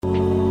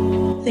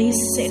They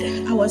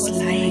said I was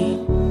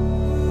lying.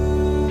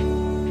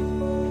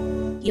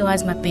 He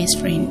was my best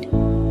friend.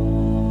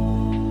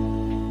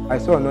 I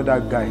saw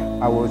another guy.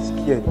 I was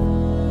scared.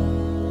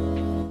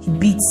 He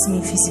beats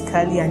me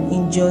physically and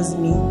injures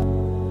me.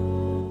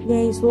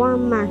 There is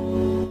one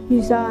man.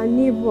 He's our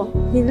neighbor.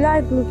 He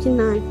likes looking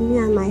at me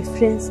and my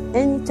friends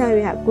anytime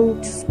we are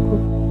going to school.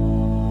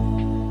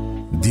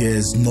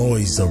 There's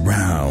noise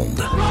around.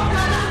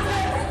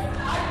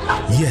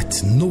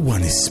 Yet no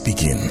one is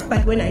speaking.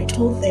 But when I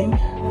told them,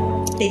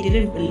 they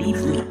didn't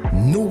believe me.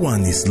 No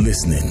one is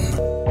listening.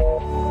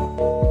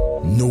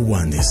 No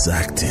one is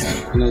acting.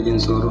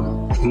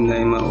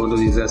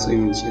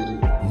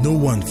 No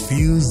one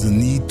feels the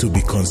need to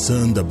be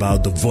concerned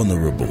about the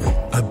vulnerable,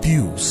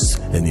 abused,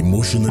 and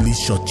emotionally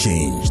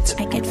shortchanged.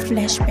 I get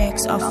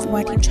flashbacks of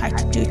what he tried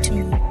to do to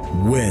me.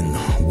 When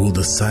will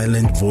the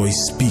silent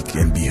voice speak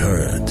and be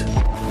heard?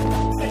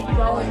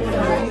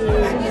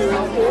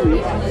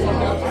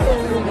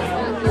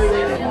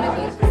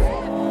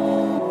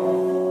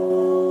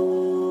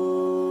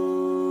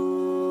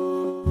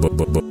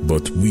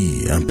 But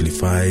we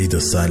amplify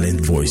the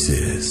silent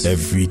voices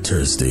every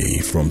Thursday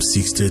from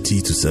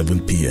 6:30 to 7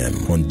 p.m.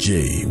 on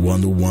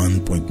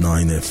J101.9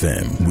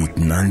 FM with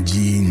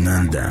Nanji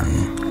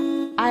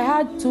Nandang. I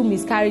had 2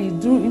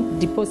 miscarriages during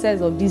the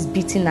process of this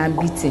beating and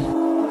beating.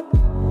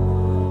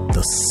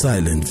 The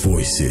silent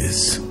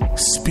voices.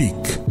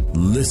 Speak,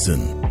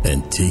 listen,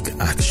 and take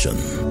action.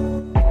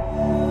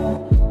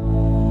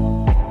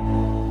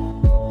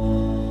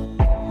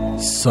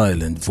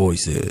 Silent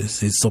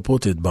Voices is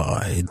supported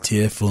by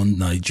Tearfund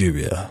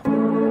Nigeria.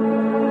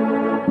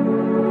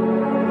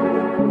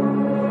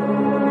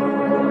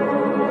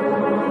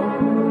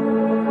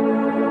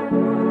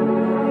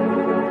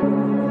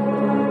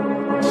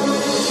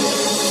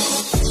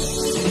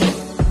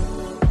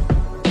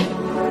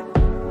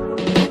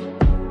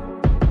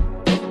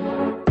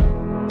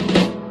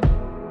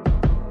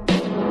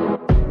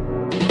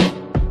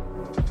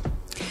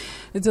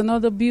 It's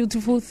another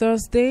beautiful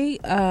Thursday,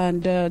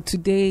 and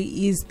today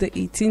is the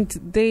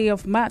 18th day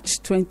of March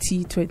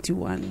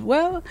 2021.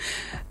 Well,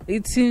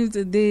 it seems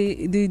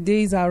the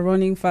days are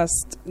running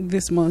fast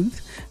this month.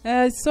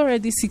 It's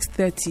already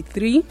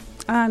 6:33,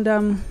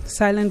 and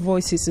Silent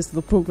Voices is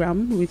the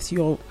program with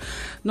your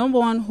number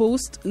one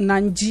host,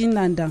 Nanji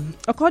Nandang.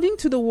 According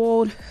to the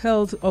World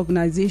Health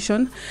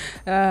Organization,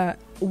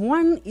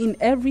 1 in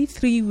every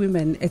 3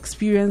 women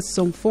experience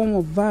some form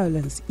of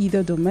violence,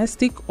 either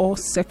domestic or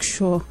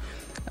sexual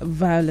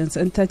violence,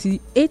 and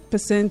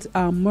 38%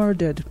 are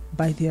murdered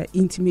by their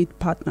intimate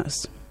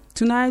partners.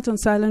 Tonight on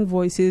Silent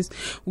Voices,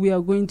 we are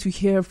going to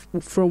hear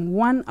from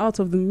one out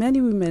of the many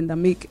women that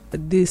make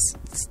these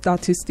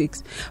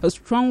statistics. A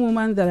strong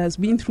woman that has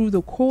been through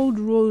the cold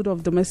road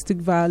of domestic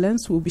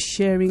violence will be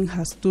sharing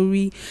her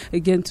story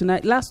again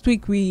tonight. Last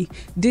week we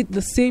did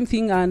the same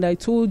thing, and I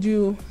told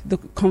you the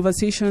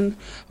conversation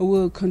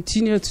will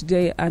continue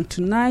today. And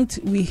tonight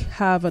we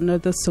have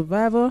another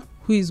survivor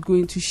who is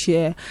going to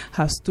share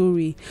her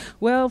story.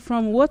 Well,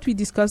 from what we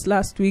discussed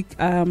last week,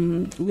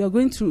 we are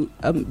going to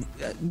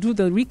do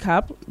the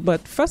recap.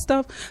 But first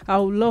off, I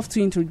would love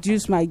to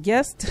introduce my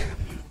guest.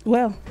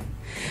 Well,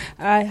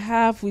 I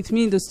have with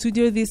me in the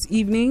studio this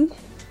evening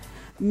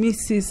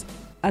Mrs.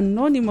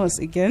 Anonymous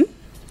again,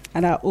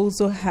 and I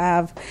also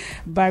have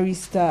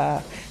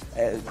Barrister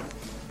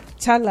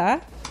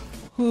Chala,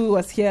 who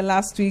was here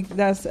last week.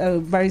 That's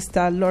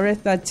Barrister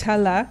Loretta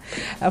Chala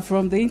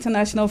from the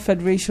International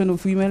Federation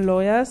of Women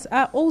Lawyers.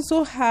 I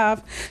also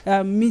have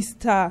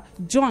Mr.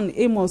 John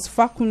Amos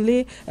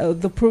Fakunle,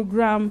 the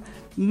program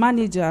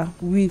manager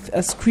with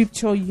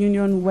Scripture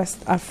Union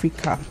West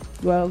Africa.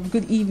 Well,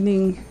 good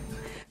evening,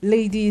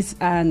 ladies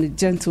and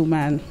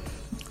gentlemen.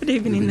 Good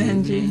evening,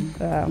 Nanji.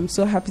 I'm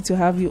so happy to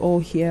have you all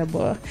here,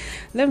 but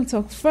let me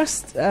talk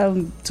first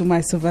to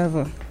my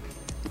survivor.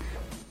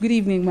 Good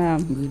evening,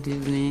 ma'am. Good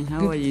evening.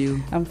 How are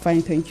you? I'm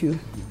fine, thank you.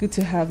 Good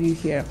to have you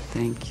here.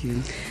 Thank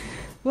you.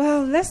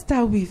 Well, let's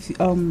start with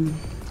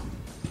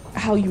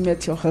how you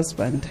met your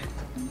husband.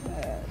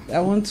 I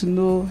want to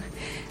know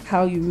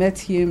how you met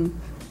him,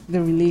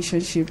 the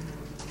relationship.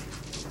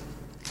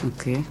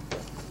 Okay.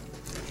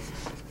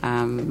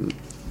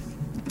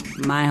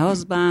 My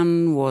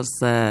husband was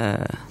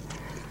a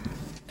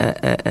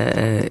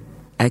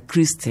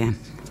Christian,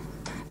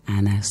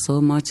 and I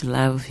so much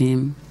love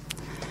him.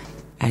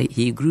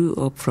 He grew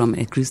up from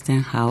a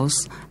Christian house,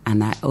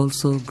 and I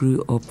also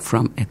grew up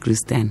from a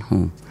Christian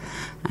home.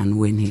 And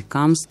when he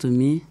comes to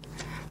me,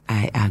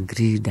 I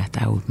agreed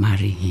that I would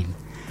marry him.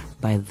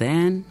 By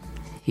then,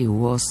 he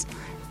was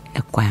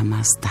a choir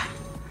master.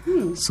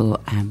 So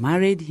I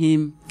married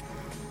him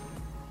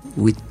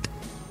with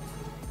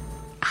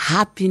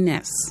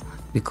happiness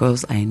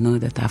because I know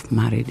that I've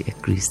married a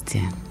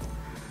Christian.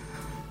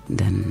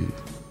 Then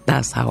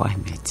that's how I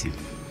met him.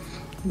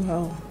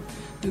 Wow.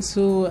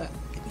 So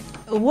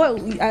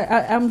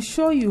I'm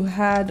sure you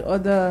had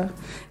other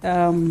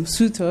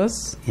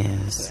suitors.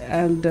 Yes.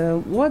 And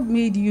what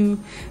made you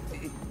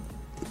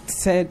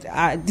said,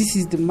 this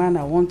is the man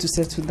I want to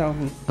settle down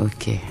with?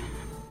 Okay.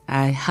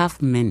 I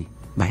have many,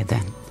 by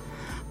then.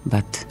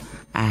 But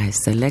I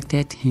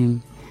selected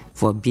him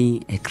for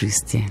being a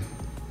Christian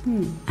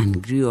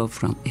and grew up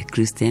from a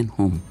Christian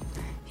home.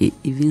 He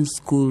even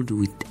schooled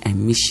with a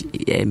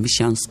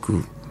mission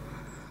school.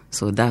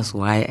 So that's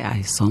why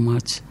I so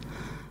much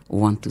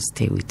want to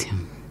stay with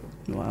him.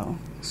 Wow.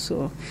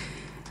 So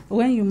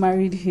when you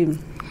married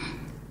him,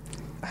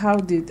 how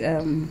did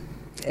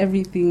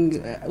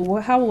everything,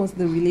 how was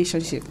the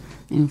relationship?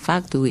 In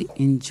fact, we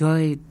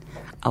enjoyed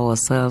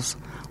ourselves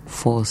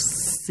for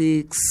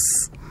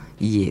 6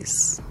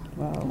 years.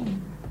 Wow.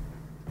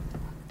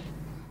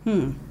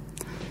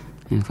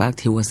 In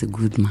fact, he was a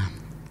good man.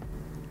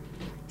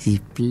 He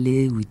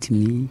played with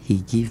me, he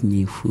gave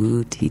me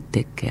food, he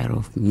take care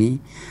of me,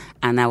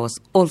 and I was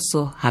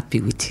also happy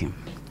with him.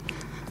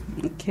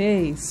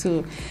 Okay,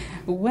 so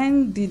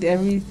when did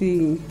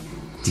everything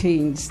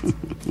change?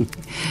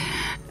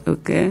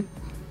 Okay.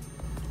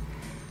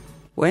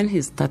 When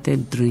he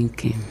started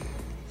drinking,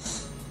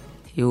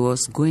 he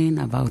was going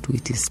about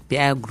with his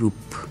peer group,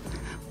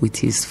 with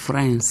his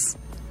friends.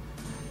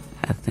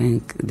 I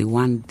think the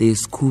one they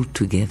school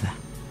together.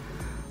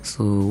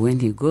 So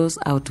when he goes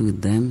out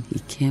with them, he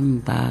came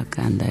back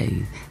and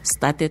I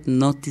started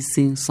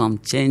noticing some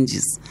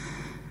changes.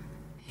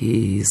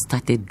 He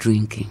started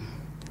drinking.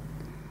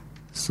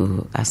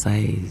 So as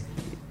I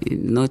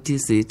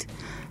noticed it,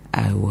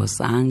 I was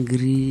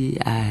angry.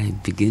 I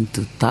began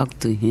to talk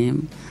to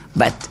him,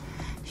 but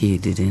he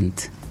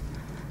didn't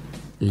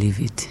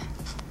leave it.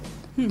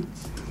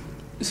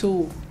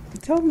 So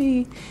tell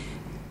me,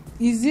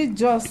 is it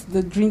just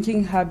the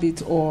drinking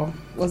habit or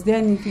was there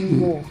anything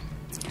more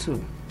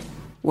too?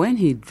 When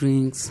he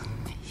drinks,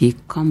 he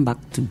come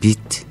back to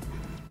beat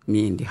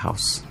me in the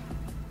house.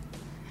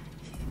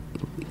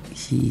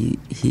 He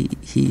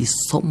is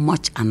so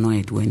much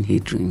annoyed when he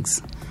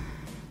drinks.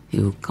 He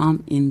will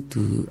come in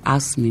to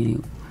ask me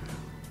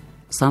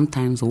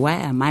sometimes, why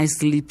am I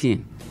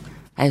sleeping?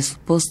 I'm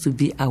supposed to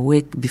be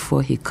awake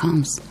before he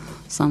comes.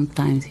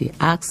 Sometimes he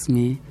asks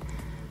me,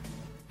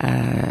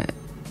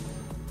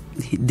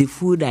 the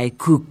food I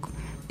cook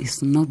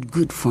is not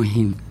good for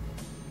him.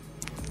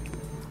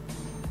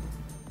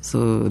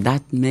 So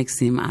that makes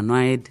him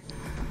annoyed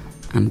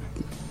and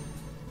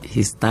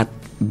he start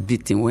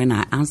beating. When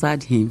I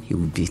answered him, he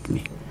would beat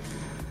me.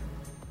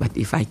 But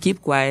if I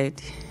keep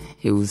quiet,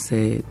 he will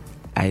say,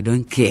 I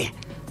don't care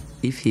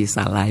if he's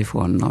alive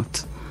or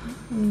not.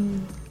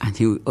 And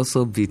he will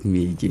also beat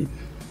me again.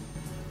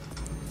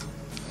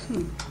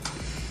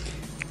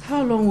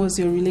 How long was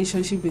your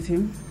relationship with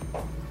him?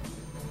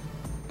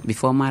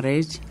 Before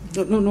marriage?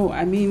 No,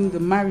 I mean the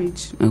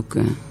marriage.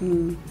 Okay.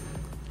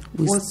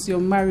 What's your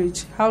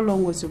marriage? How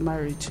long was your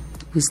marriage?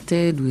 We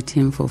stayed with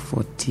him for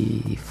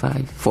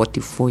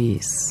 44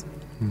 years.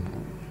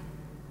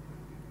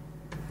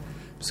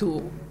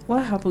 So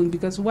what happened?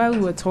 Because while we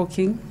were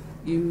talking,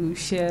 you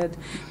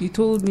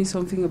told me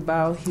something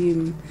about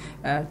him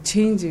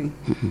changing.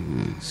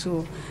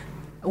 So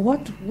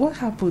what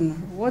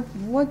happened? What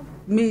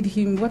made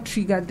him, what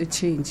triggered the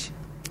change?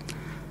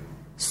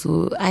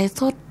 So I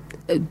thought,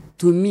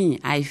 to me,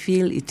 I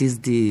feel it is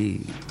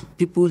the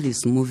people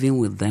he's moving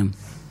with them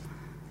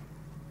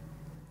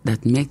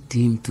that made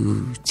him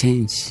to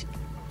change.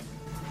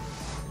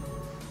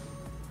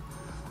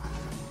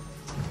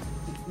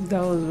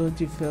 That was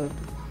what you felt.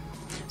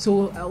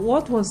 So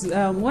what was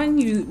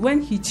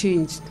when he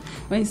changed,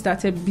 when he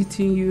started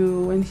beating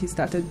you, when he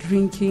started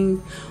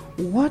drinking,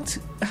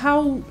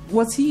 how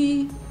was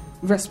he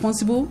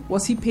responsible?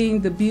 Was he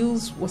paying the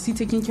bills? Was he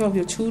taking care of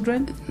your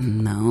children?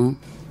 No.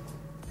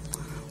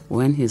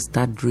 When he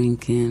started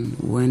drinking,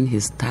 when he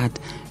started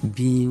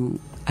being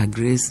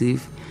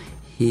aggressive,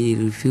 he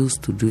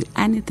refused to do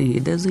anything. He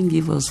doesn't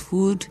give us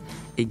food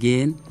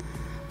again,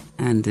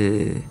 and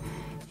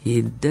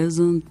he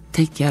doesn't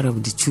take care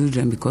of the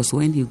children, because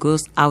when he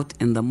goes out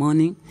in the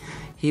morning,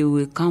 he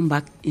will come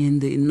back in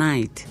the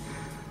night.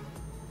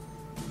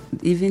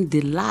 Even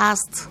the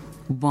last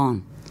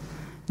born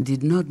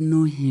did not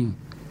know him.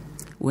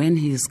 When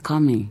he is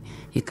coming,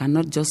 he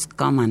cannot just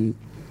come and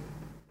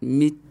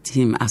meet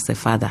him as a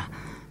father,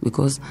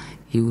 because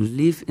he will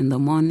leave in the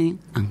morning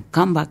and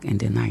come back in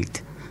the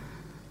night.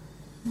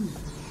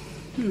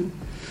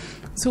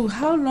 So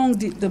how long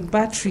did the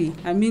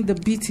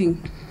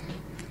beating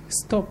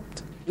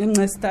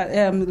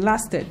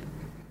lasted?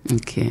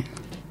 Okay.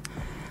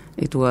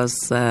 It was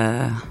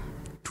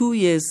 2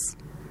 years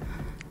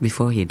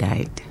before he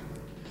died.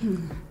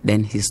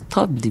 Then he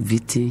stopped the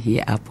beating, he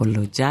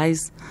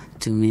apologized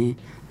to me,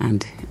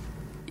 and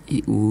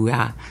we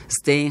are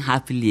staying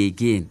happily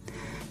again,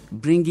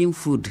 bringing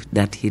food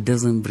that he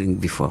doesn't bring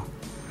before.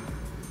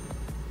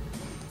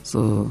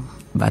 So,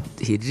 but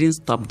he didn't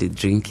stop the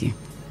drinking.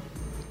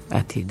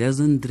 But he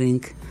doesn't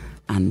drink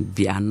and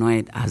be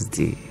annoyed as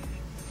the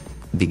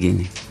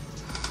beginning.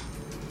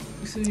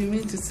 So you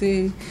mean to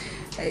say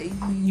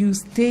you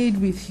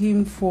stayed with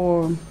him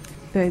for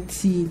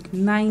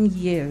 39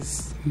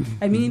 years?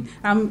 I mean,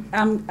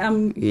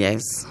 I'm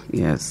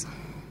Yes.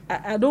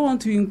 I don't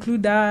want to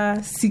include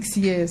that 6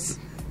 years.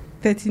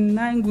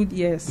 39 good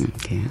years.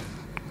 Okay.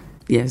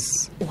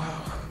 Yes.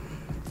 Wow.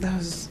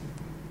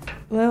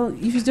 Well,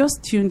 if you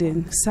just tuned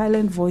in,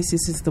 Silent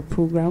Voices is the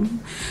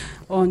program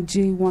on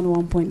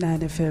J101.9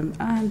 FM,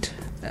 and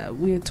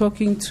we are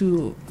talking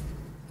to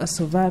a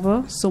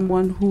survivor,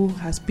 someone who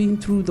has been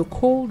through the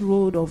cold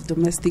road of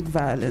domestic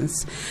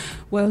violence.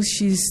 Well,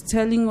 she's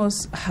telling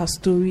us her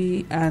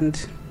story, and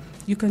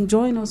you can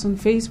join us on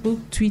Facebook,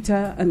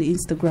 Twitter, and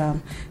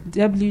Instagram.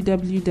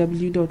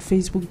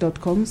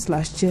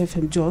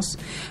 www.facebook.com/JFMJoss,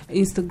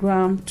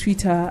 Instagram,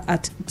 Twitter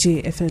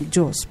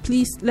 @JFMJoss.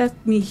 Please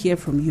let me hear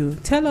from you.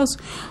 Tell us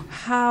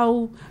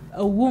how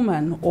a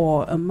woman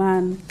or a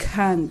man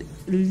can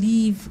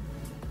leave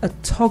a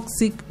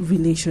toxic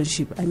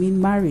relationship. I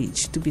mean,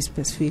 marriage, to be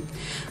specific.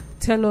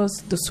 Tell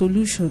us the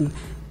solution,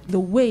 the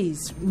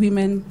ways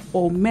women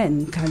or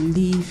men can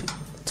leave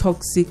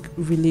toxic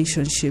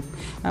relationship.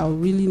 I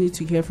really need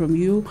to hear from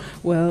you.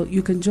 Well,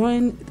 you can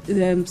join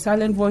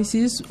Silent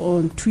Voices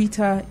on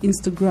Twitter,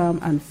 Instagram,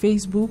 and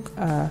Facebook,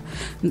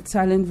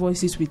 Silent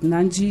Voices with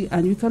Nanji,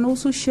 and you can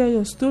also share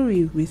your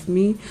story with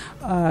me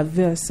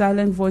via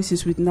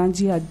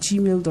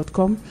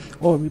silentvoiceswithnanji@gmail.com,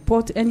 or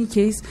report any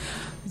case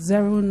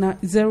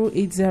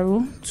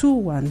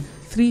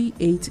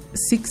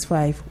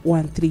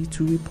 08021386513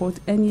 to report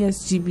any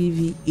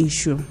SGBV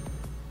issue.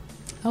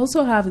 I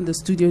also have in the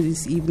studio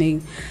this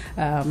evening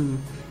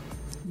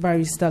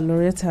Barrister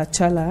Loretta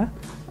Chala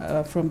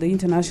from the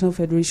International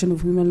Federation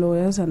of Women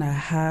Lawyers, and I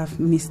have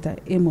Mr.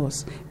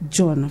 Amos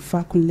John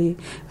Fakunle,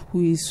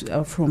 who is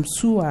from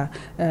SUA,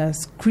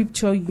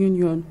 Scripture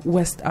Union,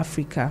 West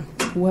Africa.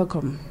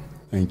 Welcome.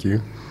 Thank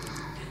you.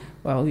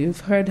 Well, you've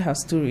heard her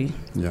story.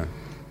 Yeah.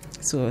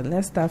 So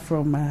let's start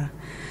from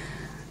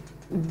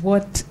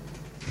what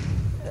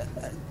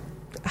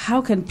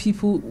can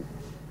people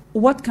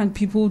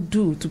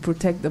do to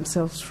protect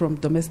themselves from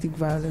domestic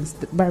violence?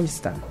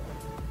 Barrister.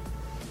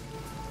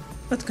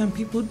 What can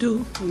people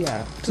do?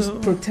 Yeah, to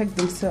protect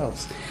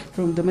themselves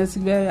from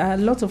domestic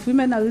violence. A lot of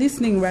women are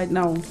listening right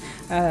now.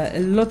 A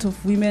lot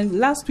of women.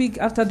 Last week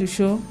after the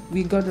show,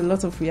 we got a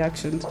lot of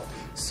reactions.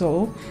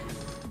 So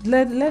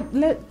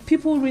let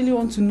people really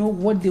want to know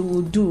what they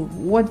will do,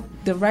 what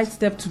the right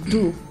step to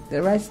do,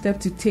 the right step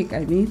to take,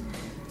 I mean.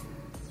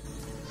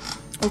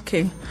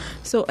 Okay.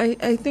 So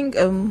I think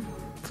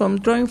from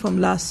drawing from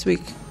last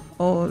week,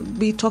 or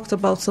we talked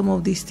about some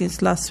of these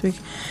things last week,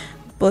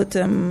 but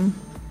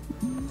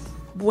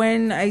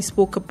when I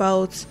spoke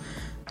about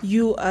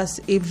you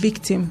as a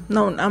victim,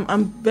 now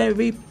I'm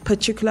very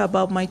particular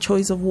about my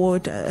choice of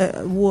words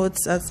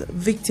as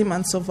victim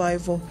and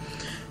survivor.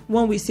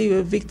 When we say you're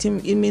a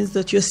victim, it means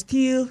that you're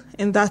still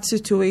in that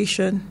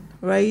situation,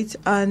 right?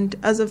 And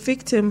as a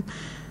victim,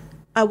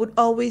 I would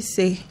always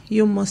say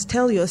you must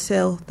tell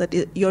yourself that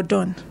you're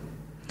done.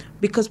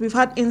 Because we've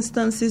had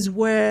instances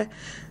where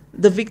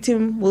the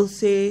victim will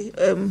say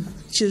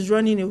she's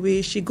running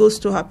away, she goes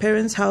to her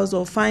parents' house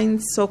or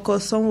finds succor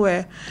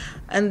somewhere,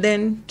 and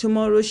then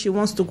tomorrow she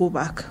wants to go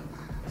back.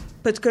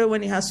 Particularly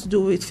when it has to do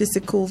with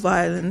physical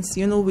violence.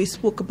 You know, we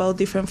spoke about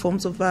different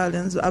forms of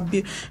violence,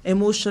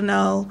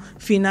 emotional,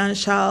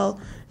 financial,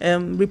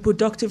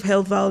 reproductive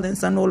health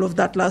violence, and all of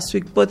that last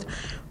week. But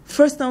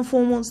first and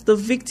foremost, the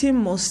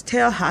victim must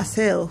tell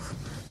herself,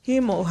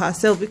 him or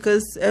herself,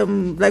 because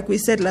like we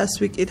said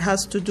last week, it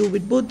has to do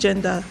with both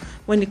gender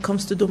when it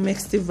comes to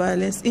domestic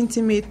violence,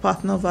 intimate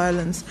partner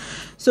violence.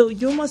 So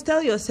you must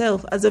tell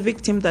yourself as a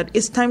victim that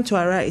it's time to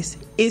arise,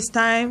 it's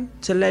time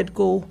to let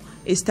go,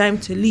 it's time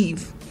to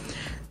leave.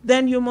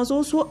 Then you must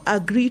also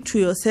agree to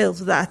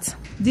yourself that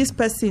this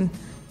person,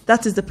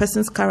 that is the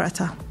person's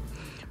character.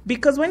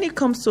 Because when it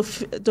comes to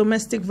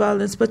domestic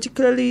violence,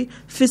 particularly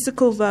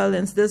physical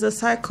violence, there's a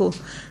cycle.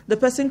 The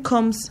person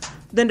comes,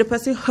 then the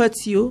person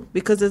hurts you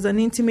because there's an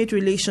intimate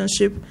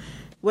relationship,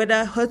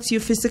 whether hurts you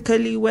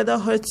physically, whether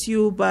hurts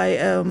you by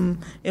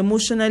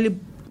emotionally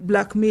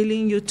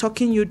blackmailing you,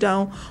 talking you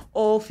down,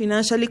 or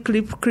financially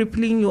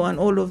crippling you and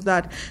all of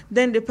that.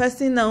 Then the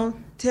person now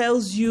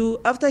tells you,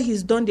 after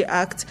he's done the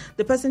act,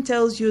 the person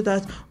tells you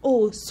that,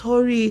 oh,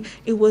 sorry,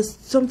 it was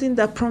something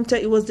that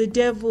prompted, it was the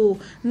devil.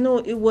 No,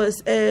 it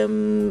was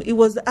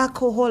the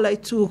alcohol I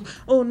took.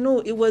 Oh, no,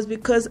 it was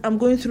because I'm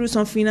going through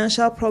some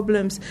financial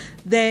problems.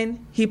 Then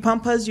he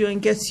pampers you and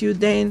gets you.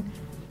 Then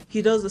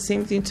he does the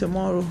same thing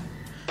tomorrow.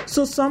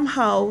 So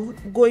somehow,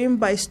 going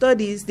by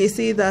studies, they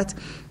say that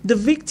the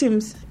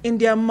victims, in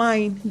their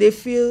mind, they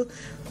feel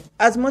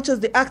as much as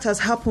the act has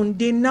happened,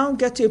 they now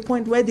get to a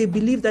point where they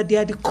believe that they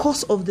are the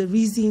cause of the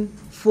reason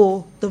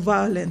for the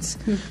violence.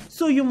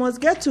 So you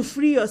must get to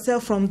free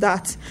yourself from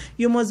that.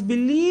 You must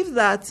believe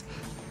that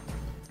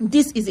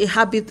this is a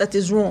habit that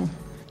is wrong.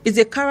 It's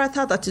a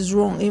character that is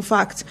wrong, in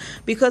fact,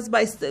 because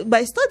by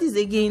studies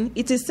again,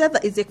 it is said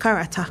that it's a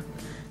character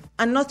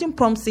and nothing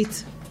prompts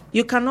it.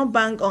 You cannot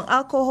bank on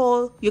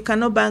alcohol. You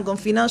cannot bank on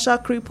financial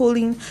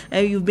crippling.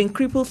 You've been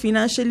crippled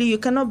financially. You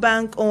cannot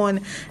bank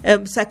on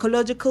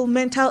psychological,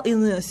 mental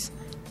illness.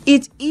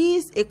 It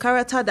is a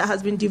character that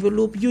has been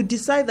developed. You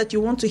decide that you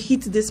want to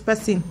hit this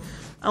person.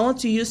 I want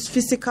to use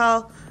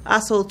physical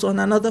assault on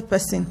another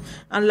person.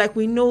 And like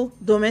we know,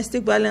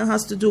 domestic violence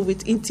has to do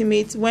with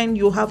intimate, when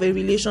you have a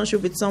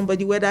relationship with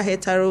somebody, whether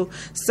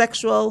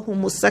heterosexual,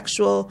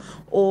 homosexual,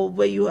 or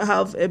where you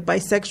have a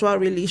bisexual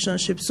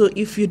relationship. So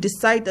if you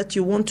decide that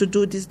you want to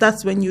do this,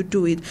 that's when you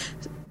do it.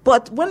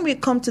 But when we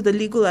come to the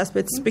legal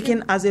aspect,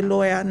 speaking as a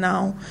lawyer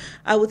now,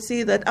 I would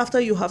say that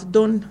after you have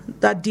done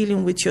that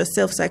dealing with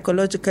yourself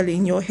psychologically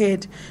in your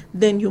head,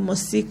 then you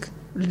must seek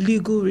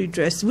legal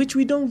redress, which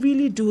we don't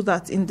really do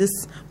that in this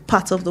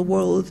part of the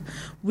world.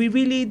 We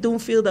really don't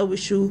feel that we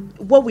should.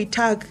 What we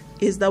tag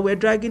is that we're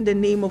dragging the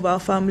name of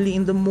our family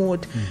in the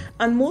mud.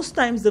 And most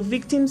times the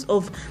victims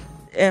of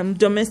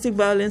domestic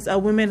violence are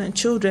women and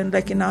children,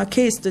 like in our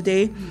case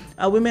today,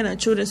 are women and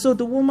children. So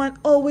the woman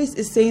always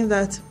is saying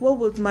that,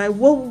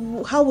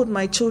 how would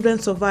my children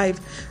survive?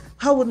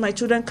 How would my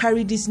children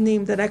carry this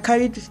name that I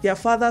carried their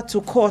father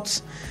to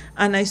court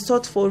and I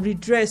sought for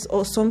redress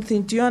or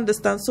something? Do you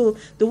understand? So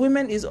the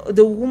woman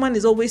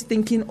is always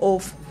thinking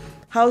of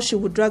how she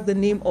would drag the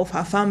name of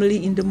her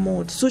family in the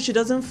mud, so she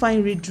doesn't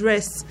find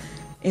redress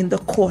in the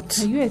court.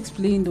 Can you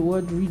explain the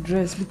word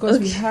redress? Because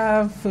we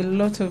have a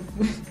lot of...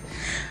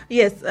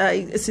 Yes,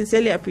 I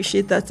sincerely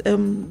appreciate that.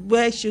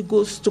 Where she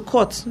goes to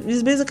court,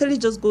 it's basically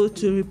just go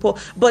to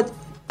report. But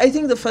I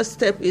think the first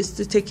step is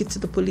to take it to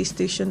the police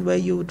station, where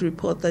you would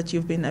report that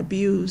you've been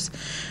abused.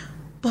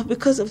 But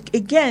because of,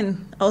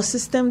 again, our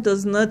system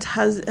does not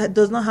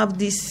have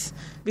this.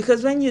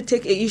 Because when you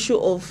take an issue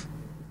of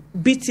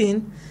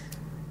beating,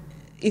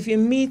 if you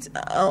meet,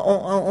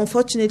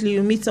 unfortunately,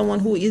 you meet someone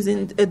who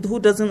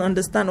doesn't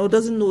understand or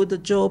doesn't know the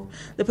job,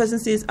 the person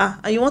says,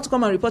 and you want to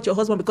come and report your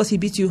husband because he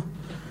beat you.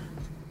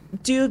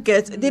 Do you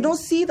get? They don't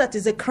see that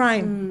it's a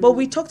crime. But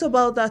we talked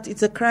about that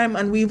it's a crime,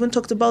 and we even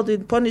talked about the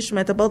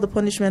punishment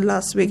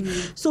last week.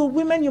 So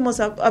women, you must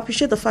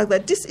appreciate the fact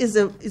that this is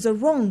a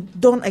wrong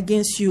done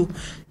against you.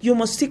 You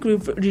must seek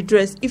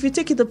redress. If you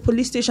take it to the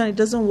police station, it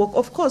doesn't work.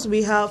 Of course,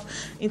 we have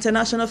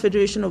International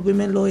Federation of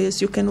Women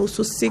Lawyers. You can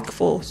also seek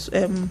for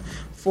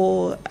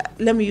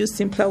let me use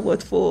simpler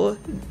word, for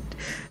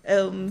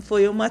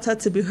your matter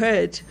to be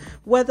heard.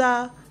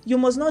 Whether you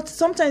must not,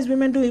 sometimes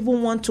women don't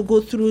even want to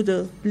go through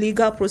the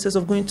legal process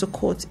of going to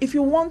court. If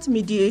you want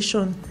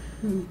mediation,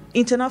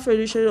 International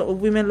Federation of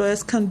Women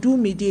Lawyers can do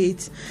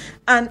mediate.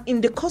 And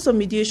in the course of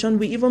mediation,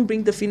 we even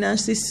bring the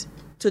finances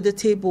to the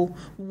table,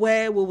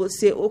 where we will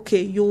say,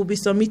 okay, you will be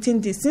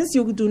submitting this. Since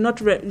you do not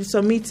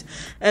submit,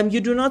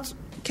 you do not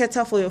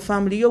cater for your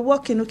family, you're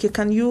working, okay,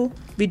 can you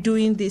be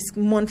doing this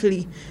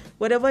monthly?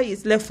 Whatever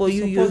is left for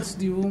you, you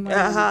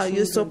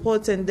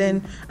support,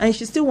 and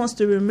she still wants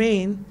to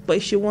remain,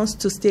 but she wants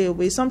to stay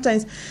away.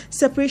 Sometimes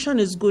separation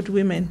is good,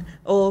 women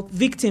or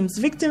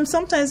victims.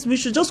 Sometimes we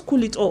should just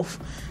cool it off.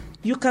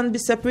 You can be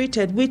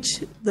separated,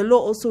 which the law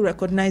also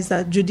recognizes,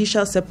 that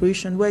judicial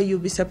separation, where you'll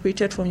be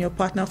separated from your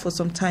partner for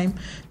some time.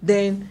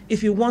 Then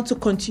if you want to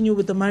continue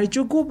with the marriage,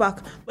 you go back.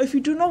 But if you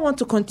do not want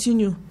to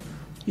continue,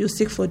 you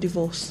seek for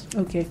divorce.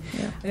 Okay.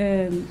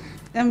 Yeah.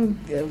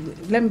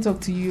 Let me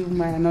talk to you,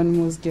 my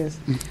anonymous guest.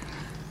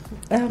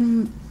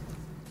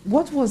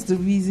 What was the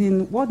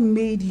reason? What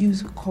made you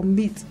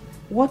commit?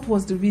 What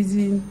was the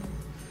reason?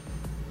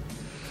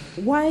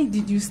 Why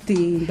did you stay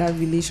in that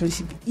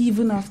relationship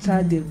even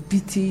after the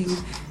beating,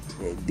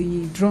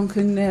 the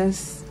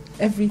drunkenness,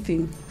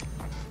 everything?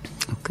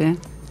 Okay.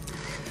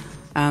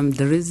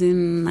 The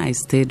reason I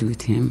stayed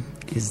with him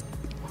is,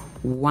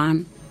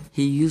 one,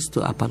 he used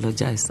to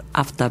apologize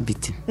after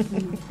beating.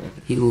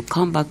 He will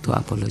come back to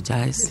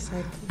apologize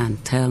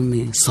and tell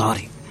me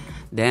sorry.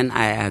 Then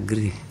I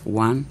agree.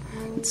 One.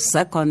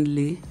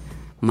 Secondly,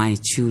 my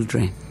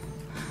children.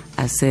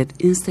 I said,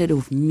 instead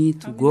of me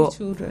to go,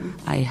 children?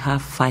 I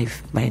have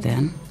 5 by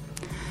then.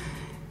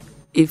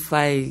 If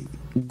I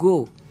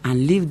go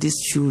and leave these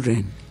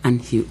children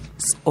and he's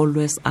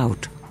always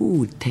out, who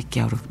will take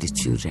care of the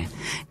children?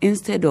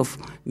 Instead of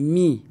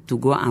me to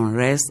go and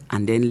rest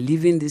and then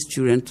leaving these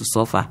children to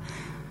suffer,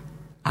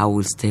 I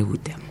will stay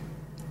with them.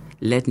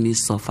 Let me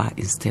suffer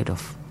instead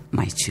of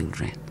my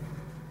children.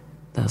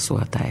 That's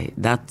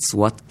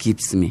what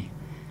keeps me.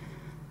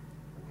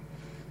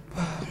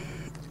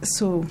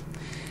 So,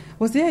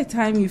 was there a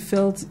time you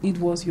felt it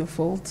was your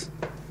fault?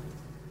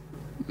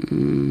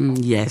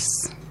 Yes,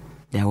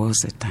 there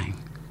was a time.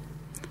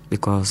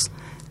 Because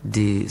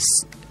the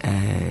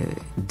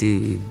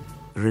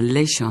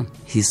relation,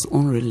 his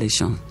own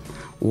relation,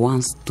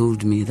 once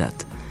told me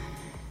that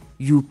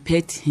you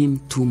paid him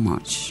too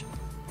much.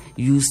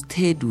 You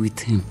stayed with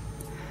him.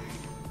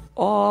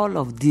 All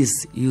of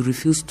this, you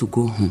refuse to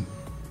go home.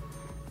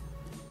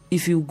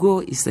 If you go,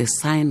 it's a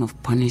sign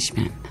of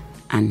punishment,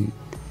 and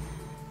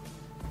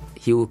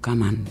he will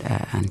come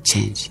and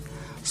change.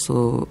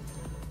 So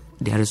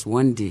there is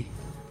one day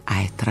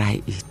I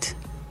try it.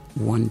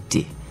 One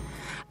day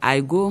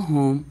I go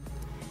home.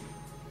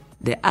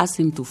 They asked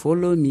him to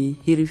follow me.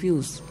 He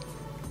refused.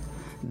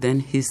 Then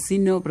his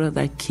senior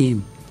brother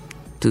came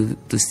to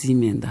see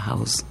me in the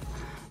house.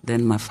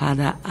 Then my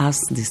father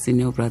asked the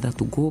senior brother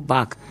to go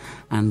back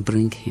and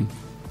bring him.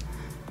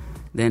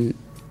 Then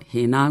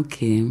he now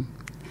came.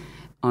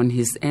 On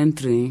his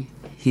entry,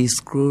 he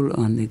scrolled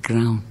on the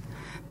ground,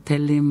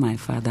 telling my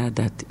father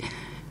that,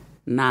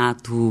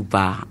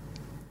 Natuba,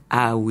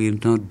 I will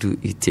not do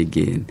it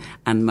again.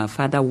 And my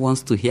father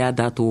wants to hear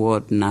that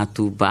word,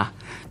 Natuba,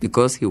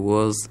 because he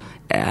was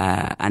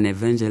an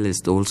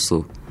evangelist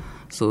also.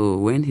 So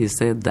when he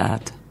said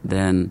that,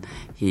 then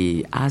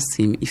he asked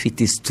him if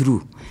it is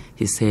true.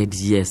 He said,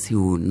 yes, he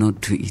will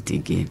not do it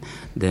again.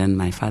 Then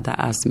my father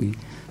asked me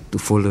to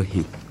follow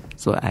him.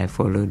 So I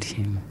followed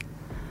him.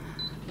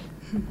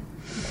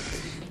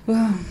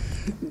 Well,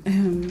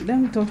 let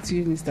me talk to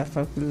you, Mr.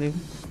 Fakule.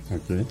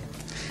 Okay.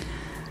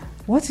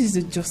 What is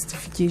the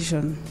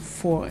justification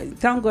for...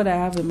 Thank God I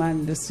have a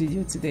man in the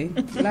studio today.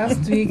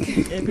 Last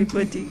week,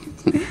 everybody.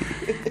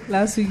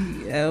 Last week,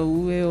 we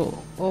were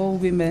all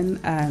women,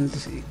 and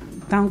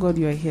thank God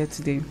you are here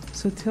today.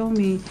 So tell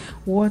me,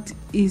 what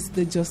is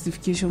the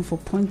justification for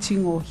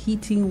punching or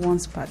hitting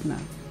one's partner?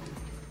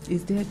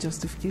 Is there a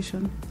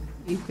justification?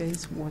 If there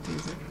is, what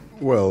is it?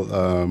 Well,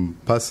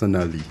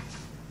 personally,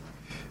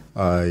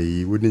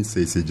 I wouldn't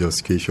say it's a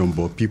justification,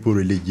 but people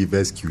really give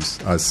excuse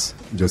as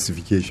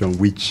justification,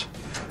 which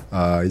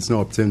is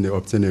not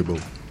obtainable.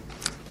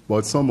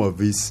 But some of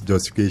this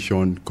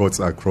justification cuts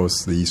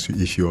across the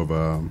issue of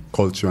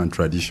culture and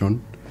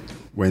tradition,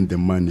 when the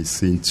man is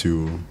seen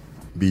to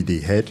be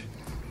the head.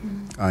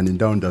 And in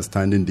that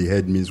understanding, the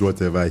head means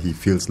whatever he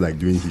feels like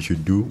doing, he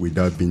should do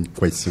without being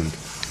questioned.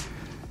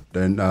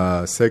 Then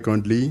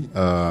secondly,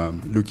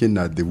 looking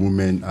at the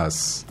women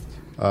as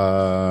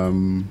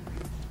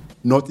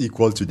not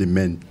equal to the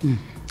men.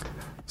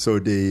 So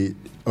they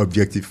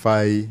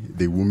objectify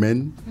the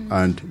women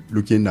and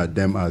looking at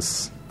them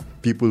as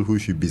people who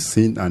should be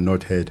seen and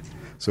not heard.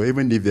 So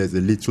even if there's a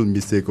little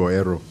mistake or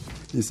error,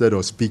 instead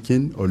of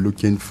speaking or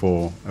looking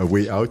for a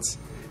way out,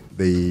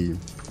 the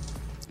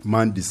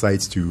man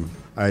decides to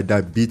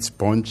either beat,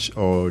 punch,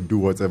 or do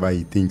whatever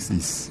he thinks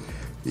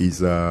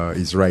is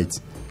right.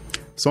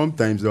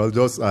 Sometimes,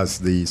 just as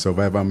the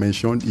survivor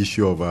mentioned,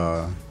 issue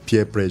of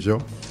peer pressure.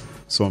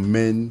 Some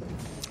men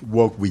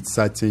work with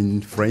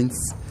certain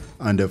friends,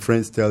 and the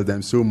friends tell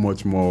them so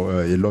much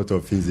more, a lot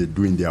of things they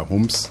do in their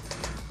homes.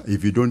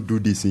 If you don't do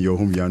this in your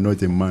home, you are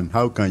not a man.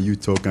 How can you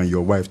talk and your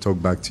wife talk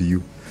back to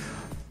you?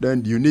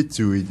 Then you need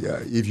to,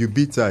 if you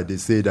beat her, they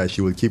say that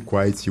she will keep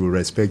quiet, she will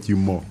respect you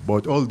more.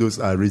 But all those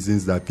are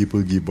reasons that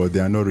people give, but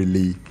they are not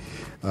really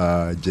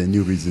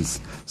genuine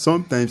reasons.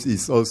 Sometimes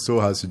it also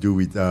has to do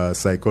with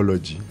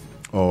psychology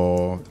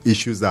or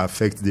issues that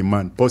affect the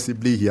man.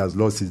 Possibly he has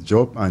lost his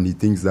job and he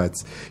thinks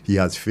that he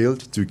has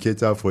failed to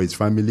cater for his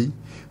family.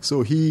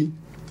 So he,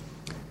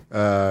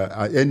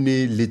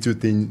 any little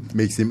thing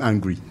makes him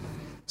angry.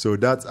 So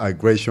that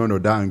aggression or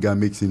that anger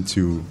makes him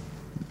to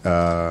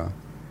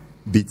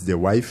beat the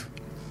wife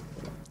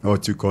or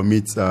to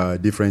commit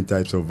different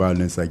types of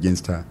violence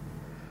against her.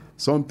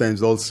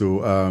 Sometimes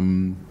also,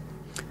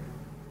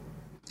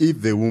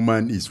 if the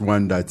woman is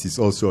one that is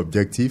also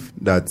objective,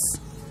 that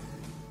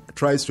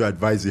tries to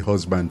advise the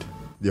husband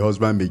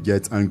may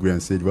get angry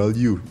and say, well,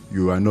 you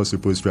are not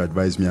supposed to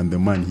advise me, I'm the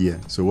man here,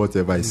 so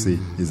whatever I say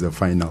is the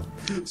final.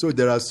 So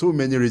there are so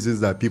many reasons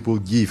that people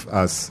give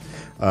as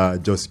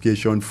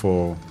justification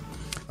for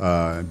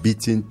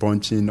beating,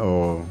 punching,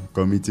 or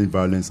committing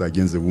violence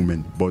against the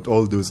woman. But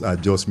all those are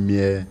just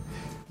mere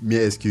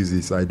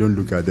excuses. I don't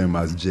look at them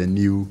as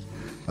genuine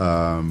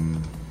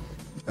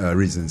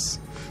reasons.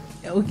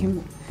 Okay,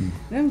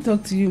 let me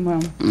talk to you,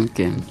 ma'am.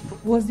 Okay.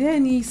 Was there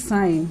any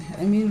sign,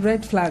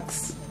 red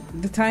flags,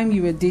 the time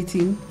you were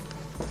dating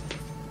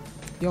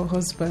your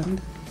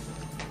husband?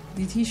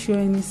 Did he show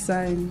any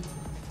sign?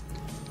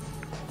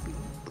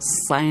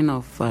 Sign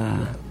of...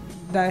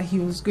 that he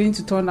was going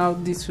to turn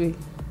out this way?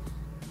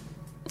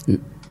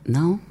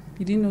 No.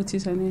 You didn't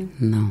notice any?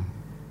 No.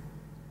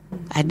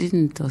 I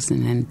didn't notice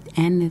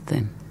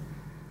anything.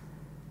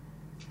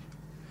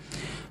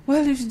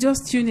 Well, if you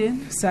just tune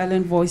in,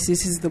 Silent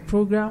Voices is the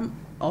program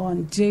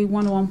on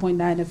J101.9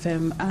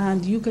 FM,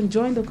 and you can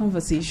join the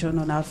conversation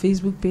on our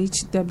Facebook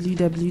page,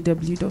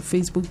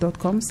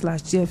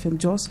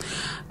 www.facebook.com/JFMJoss,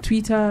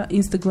 Twitter,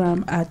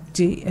 Instagram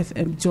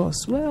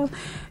 @JFMJoss. Well,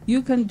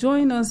 you can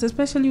join us,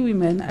 especially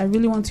women. I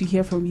really want to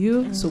hear from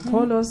you, so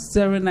call us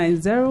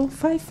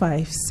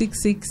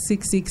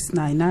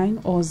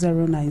 090-5566-6699 or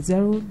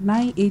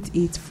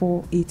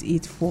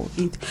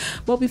 090-9884-8848.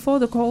 But before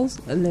the calls,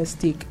 let's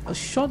take a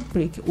short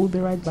break. We'll be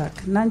right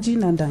back. Nanji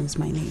Nanda is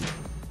my name.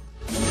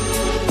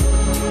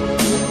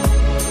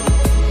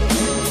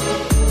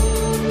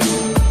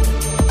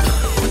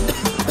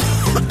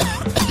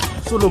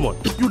 Solomon,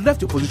 you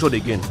left your position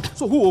again.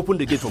 So who opened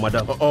the gate for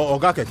Madam?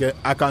 Oga Keke,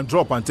 I can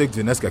drop and take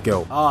the next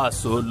Keke.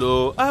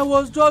 Solo, I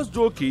was just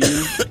joking.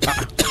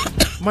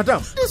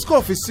 Madam, this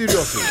cough is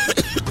serious.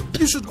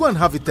 You should go and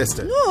have it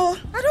tested. No,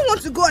 I don't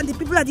want to go and the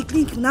people at the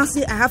clinic now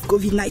say I have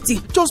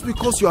COVID-19. Just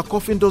because you are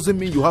coughing doesn't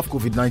mean you have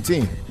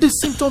COVID-19. The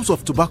symptoms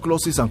of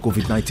tuberculosis and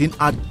COVID-19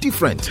 are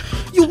different.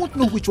 You won't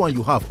know which one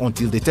you have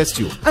until they test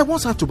you. I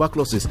once had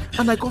tuberculosis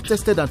and I got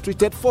tested and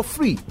treated for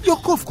free. Your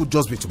cough could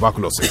just be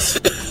tuberculosis.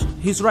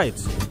 He's right.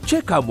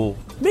 Check Amo.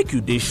 make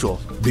you dey sure.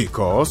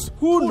 Because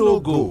who no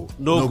go,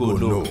 no go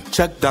no.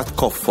 Check that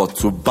cough for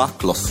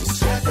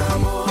tuberculosis.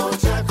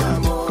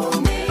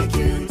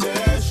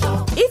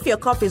 If your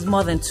cough is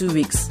more than 2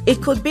 weeks,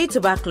 it could be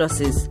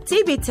tuberculosis.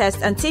 TB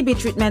tests and TB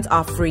treatment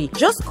are free.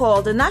 Just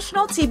call the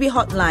National TB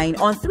Hotline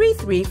on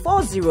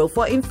 3340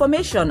 for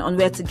information on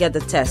where to get the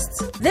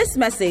tests. This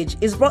message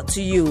is brought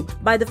to you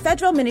by the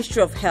Federal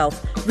Ministry of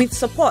Health with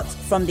support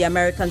from the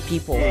American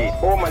people.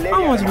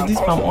 How much is this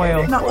palm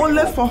oil? Now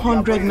only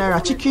 400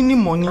 naira. Chicken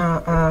money.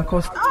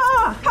 Cost.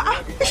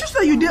 You should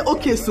say you did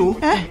okay, so.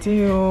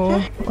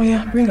 Oh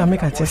yeah, bring and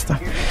make a tester.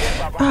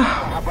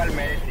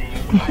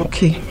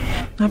 Okay.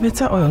 Now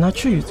better oil, not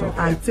true you talk.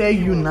 I tell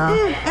you now.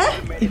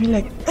 It be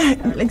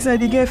like say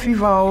they get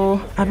fever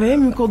or I bet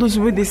me call those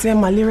way they say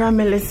malaria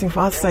medicine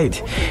for outside.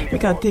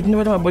 Make I take know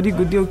whether my body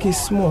go dey okay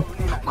small.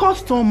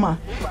 Customer,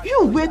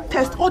 you wait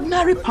test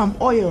ordinary palm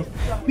oil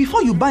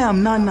before you buy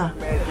am nana.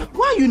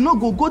 Why you no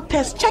go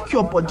test check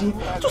your body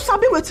to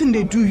sabi wetin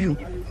dey do you?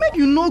 Make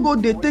you no go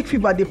dey take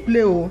fever dey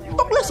play oh.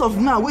 Talk less of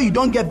now where you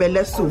don't get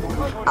belle so.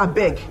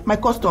 Abeg, my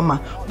customer,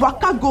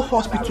 waka go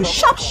hospital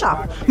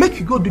sharp. Make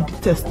you go do the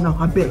test now,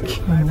 abeg.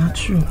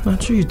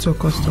 Not true you talk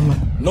customer.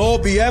 No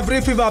be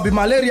every fever be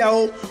malaria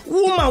oh.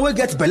 Woman wey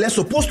get belle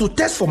supposed to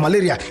test for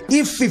malaria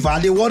if fever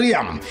dey worry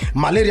am.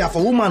 Malaria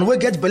for woman wey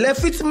get belle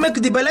fit make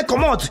the belle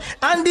comot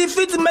and e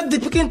fit make the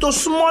pikin to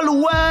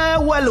small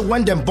well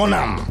when dem born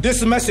am.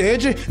 This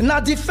message na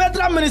the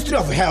Federal Ministry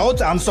of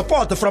Health and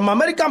support from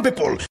American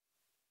people.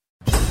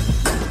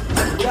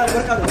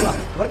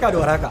 Barka da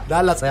warhaka. Da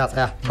Allah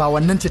tsaya. Ba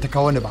wannan ce ta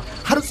kawo ni ba.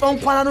 Har tsawon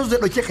kwana nan zai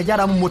dauke ka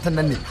gyara min motar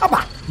nan ne.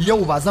 Haba,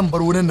 yau ba zan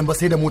bar wurin nan ba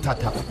sai da mota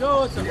ta.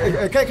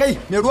 Kai,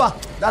 me ruwa?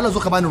 Da Allah zo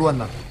ka bani ruwan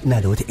nan.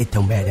 Ina da wata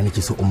tambaya da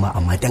nake so umma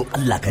amma dan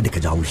Allah kada ka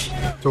jawo shi.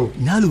 To,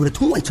 na lura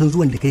tun wancan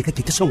zuwan da kai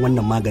kake ta shan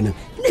wannan maganin.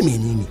 Na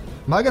menene?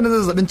 Maganin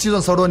zazzabin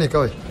cizon sauro ne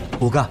kawai.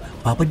 Oga,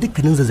 ba fa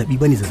dukkanin zazzabi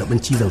bane zazzabin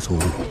cizon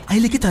sauro. Ai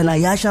likita na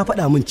ya sha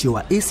faɗa min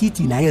cewa ACT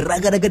na yin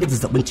raga-raga da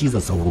zazzabin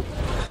cizon sauro.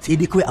 Sai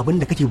dai kawai abin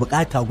da kake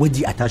bukata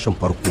gwaji a tashin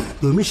farko.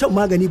 Domin shan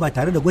magani ba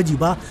tare da gwaji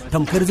ba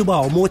tamkar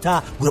zubawa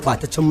mota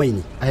gurbataccen mai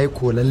ne. Ai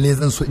ko lalle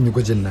zan so in yi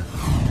gwajin nan.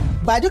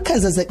 Ba dukkan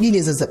zazzabi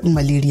ne zazzabin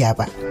malaria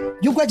ba.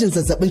 Yi gwajin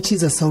zazzabin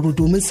cizon sauro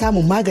domin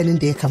samun maganin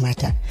da ya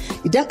kamata.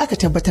 Idan aka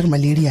tabbatar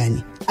malaria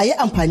ne, a yi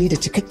amfani da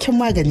cikakken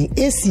maganin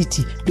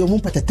ACT domin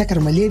fatattakar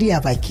malaria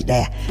baki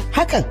daya.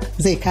 Hakan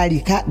zai kare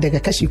ka daga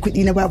kashe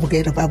kuɗi na babu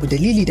gaira babu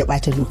dalili da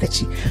bata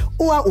lokaci.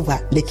 Uwa uba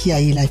da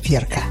kiyaye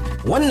lafiyarka.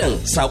 Wannan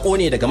sako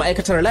ne daga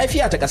ma'aikatar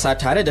lafiya ta ƙasa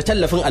tare da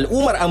tallafin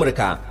al'ummar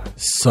Amurka.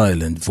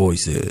 Silent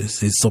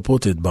Voices is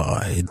supported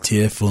by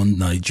Tear Fund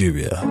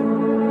Nigeria.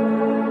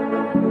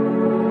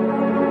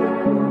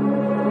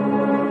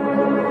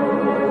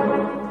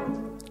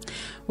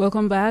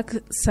 Welcome back,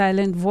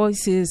 Silent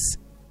Voices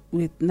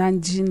with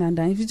Nanji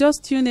Nandan. If you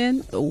just tune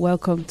in,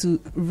 welcome to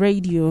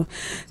radio.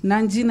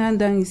 Nanji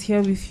Nandan is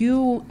here with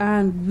you,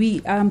 and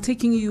I'm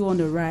taking you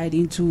on a ride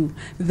into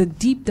the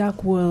deep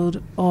dark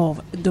world of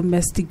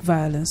domestic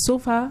violence. So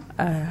far,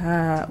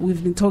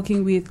 we've been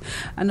talking with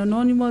an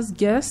anonymous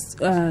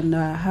guest, and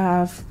I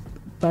have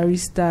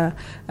Barrister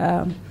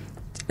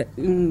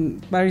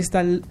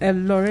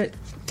Loretta.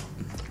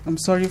 I'm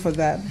sorry for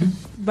that.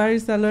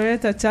 Barrister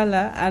Loretta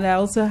Chala, and I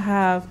also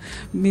have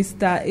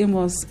Mr.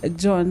 Amos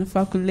John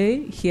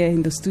Fakule here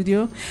in the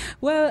studio.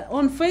 Well,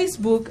 on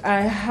Facebook,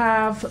 I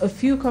have a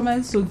few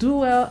comments, so do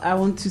well. I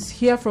want to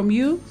hear from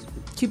you.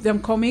 Keep them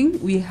coming.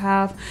 We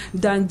have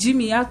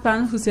Danjimi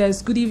Akpan who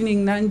says, good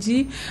evening,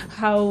 Nanji.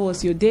 How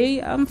was your day?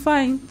 I'm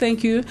fine,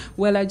 thank you.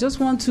 Well, I just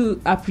want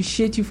to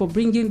appreciate you for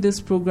bringing this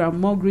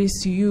program. More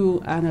grace to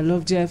you, and I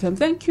love JFM.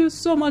 Thank you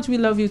so much. We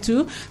love you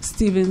too.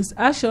 Stevens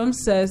Asham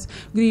says,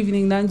 good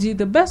evening, Nanji.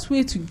 The best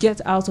way to get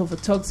out of a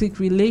toxic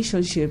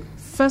relationship,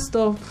 First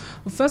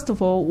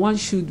of all, one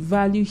should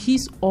value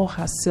his or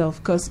herself,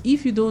 because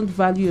if you don't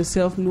value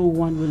yourself, no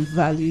one will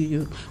value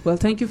you. Well,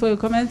 thank you for your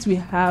comments. We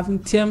have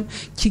Ntiem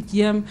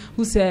Kikyem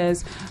who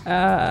says,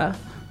 to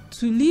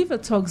leave a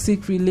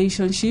toxic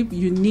relationship,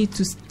 you need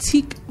to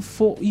seek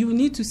for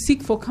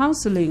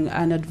counseling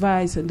and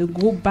advice, and then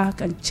go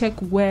back and check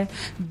where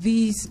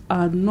things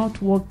are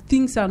not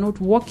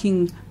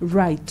working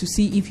right to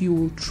see if you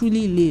will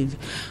truly live.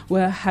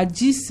 Well,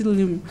 Haji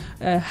Slim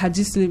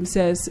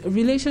says,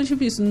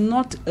 relationship is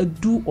not a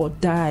do or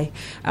die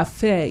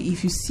affair.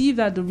 If you see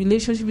that the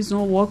relationship is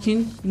not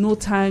working, no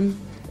time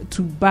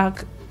to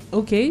back,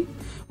 okay?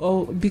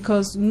 Or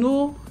because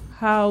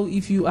how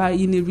if you are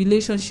in a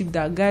relationship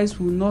that guys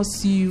will not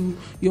see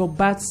your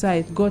bad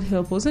side. God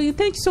help us. So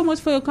thank you so much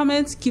for your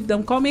comments. Keep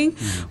them coming.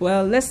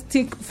 Well, let's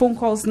take phone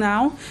calls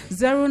now.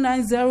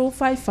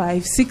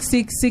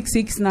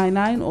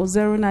 09055666699 or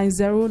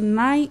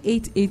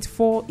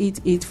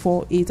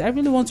 09098848848. I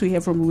really want to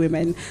hear from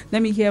women.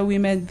 Let me hear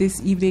women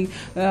this evening.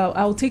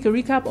 I'll take a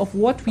recap of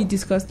what we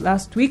discussed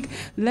last week.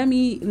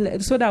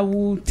 So that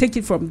we'll take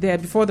it from there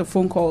before the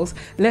phone calls.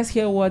 Let's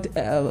hear what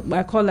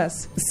my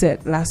callers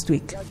said last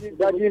week.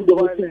 regarding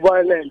domestic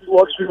violence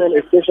towards women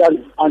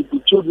especially and to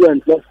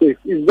children, let's say,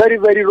 it's very,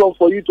 very wrong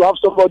for you to have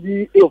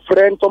somebody, a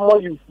friend,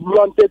 someone you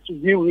wanted to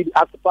be with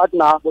as a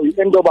partner, but you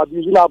end up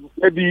abusing her,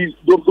 maybe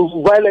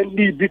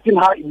violently beating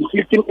her,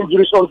 inflicting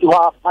injuries onto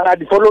her, and at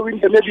the following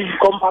day, maybe you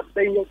come back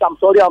saying, yes, I'm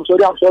sorry.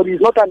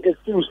 It's not an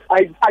excuse.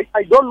 I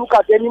don't look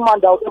at any man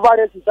that will ever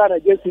raise his hand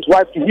against his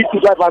wife to hit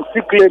his wife and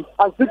still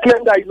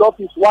claim that he loves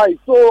his wife.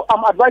 So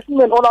I'm advising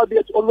men all out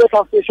there to always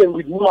have patience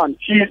with women.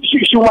 She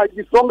might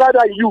be stronger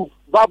than you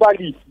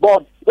verbally,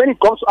 but when it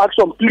comes to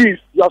action, please,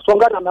 you are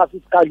stronger than her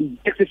physically.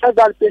 Exercise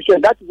that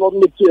patience. That is what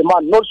makes you a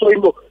man. Not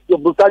showing your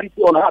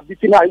brutality on her,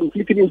 beating her,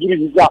 inflicting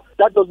injuries.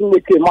 That doesn't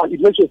make you a man.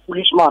 It makes you a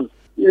foolish man.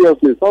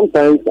 Seriously,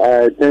 sometimes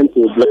I tend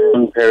to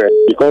blame parents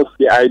because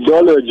the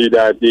ideology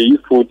that they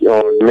put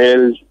on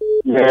male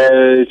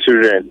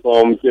children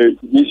from the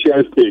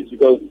initial stage,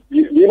 because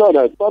you know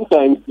that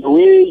sometimes the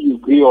way you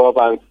grow up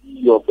and see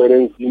your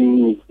parents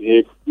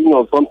misbehave,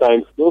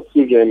 sometimes those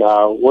children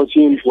are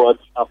watching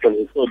what's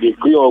happening, so they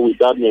grow up with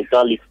that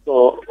mentality.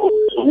 So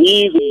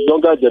we, the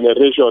younger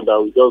generation,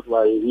 that we just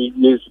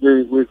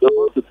we're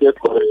supposed to take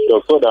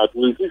correction so that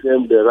we give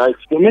them the right.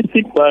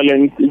 Domestic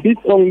violence, is it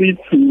only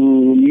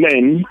to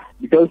men?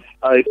 Because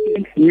I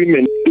think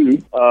women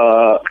too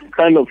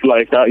kind of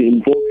like are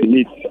involved in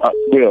it as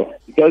well.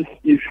 Because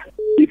if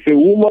a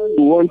woman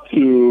wants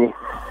to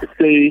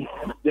say,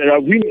 there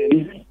are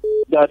women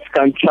that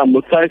can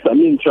traumatize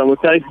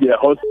their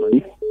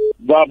husband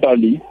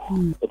verbally,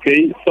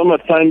 okay?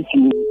 Sometimes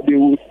they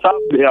will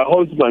serve their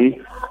husband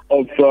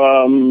of,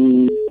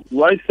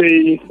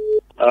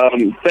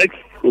 sex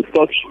or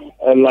such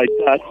like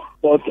that.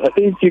 But I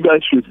think you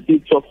guys should still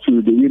talk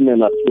to the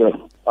women as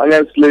well.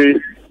 Honestly,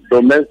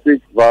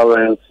 domestic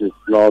violence is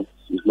not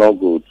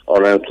good.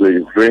 Honestly,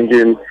 it's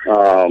bringing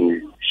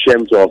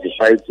shame to our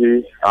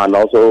society and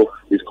also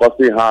it's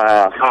causing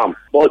harm.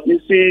 But you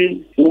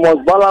see, we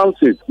must balance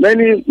it.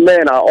 Many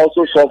men are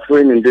also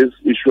suffering in this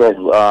issue of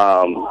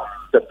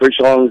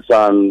separations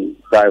and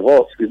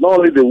divorce. It's not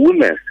only the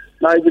women.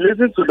 Now, if you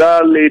listen to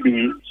that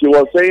lady, she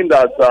was saying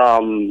that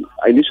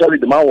initially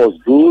the man was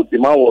good, the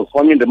man was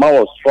coming, the man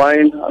was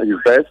trying his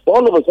best. But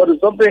all of a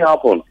sudden, something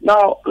happened.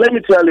 Now, let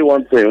me tell you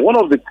one thing. One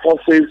of the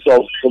causes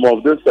of some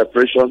of this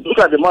separation, look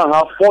at the man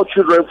have 4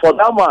 children. For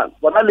that man,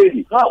 for that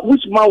lady,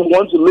 which man would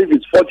want to leave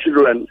his 4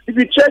 children? If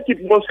you check it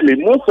mostly,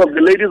 most of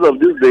the ladies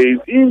of these days,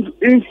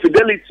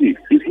 infidelity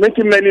is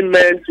making many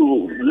men to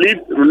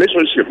leave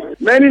relationship.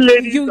 Many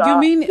ladies you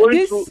mean going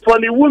this? through, for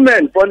the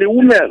women,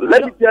 let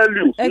me tell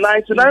you,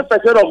 99%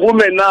 of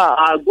women now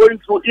are going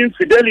through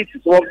infidelity.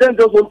 Some of them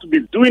just want to be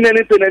doing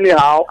anything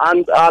anyhow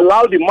and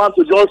allow the man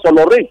to just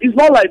tolerate. It's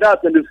not like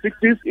that in the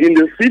 60s, in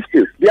the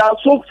 50s. They are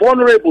so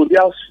vulnerable. They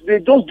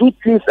just do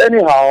things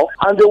anyhow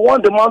and they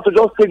want the man to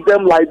just take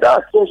them like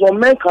that. So some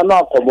men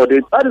cannot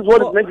accommodate. That is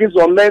what is making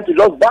some men to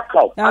just back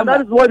out. And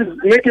that is what is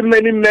making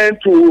many men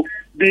to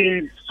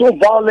be so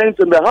violent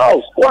in the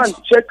house. Go and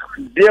check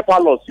their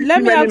palace.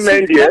 Let me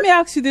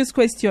ask you this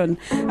question.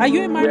 Are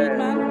you a married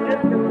man?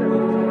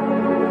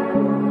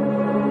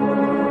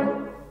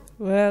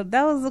 Well,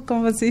 that was the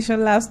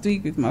conversation last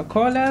week with my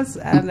callers,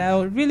 and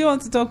I really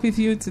want to talk with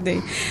you today.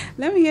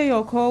 Let me hear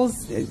your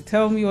calls.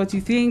 Tell me what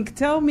you think.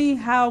 Tell me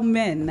how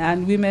men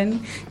and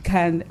women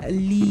can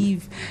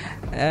leave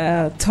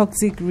a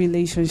toxic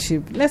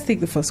relationship. Let's take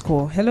the first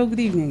call. Hello,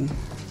 good evening.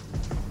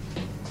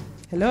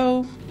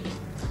 Hello?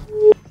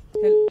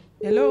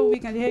 Hello, we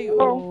can hear you.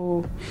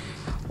 Oh,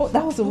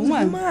 that was a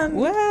woman.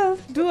 Well,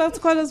 do have to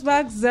call us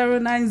back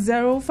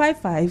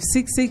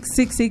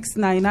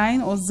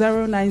 09055666699 or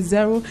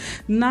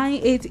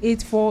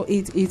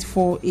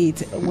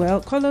 09098848848.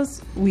 Well,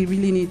 callers, we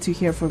really need to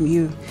hear from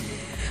you.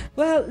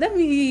 Well, let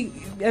me,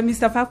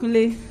 Mr.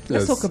 Fakunle,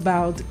 let's talk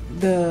about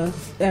the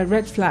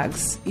red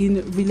flags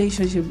in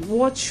relationship.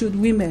 What should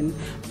women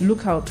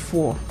look out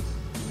for?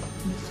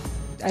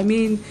 I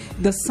mean,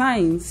 the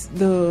signs,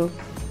 the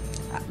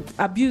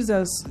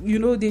abusers,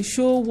 they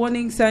show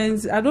warning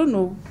signs. I don't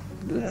know.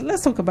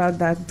 Let's talk about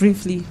that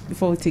briefly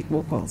before we take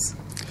more calls.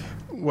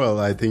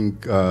 Well, I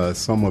think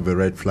some of the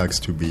red flags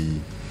to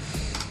be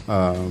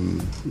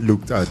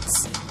looked at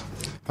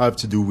have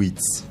to do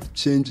with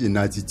change in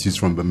attitudes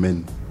from the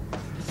men.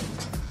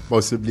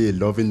 Possibly a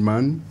loving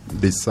man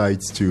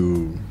decides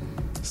to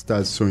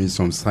start showing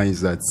some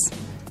signs that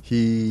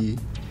he...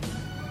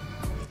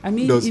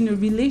 in a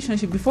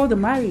relationship, before the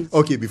marriage.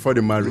 Okay, before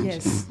the marriage.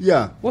 Yes.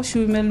 Yeah. What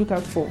should women look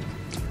out for?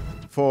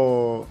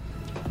 For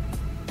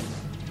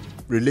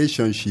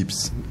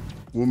relationships,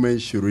 women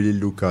should really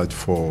look out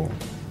for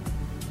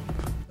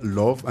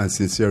love and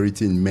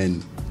sincerity in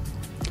men.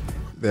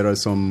 There are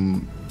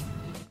some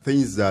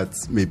things that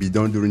may be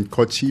done during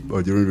courtship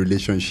or during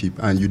relationship,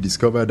 and you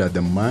discover that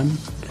the man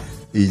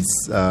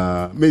is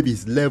maybe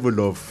his level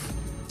of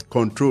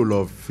control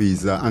of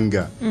his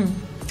anger.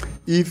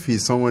 If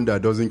he's someone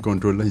that doesn't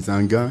control his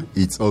anger,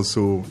 it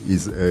also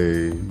is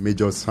a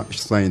major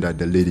sign that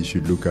the lady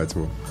should look at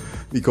for.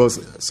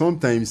 Because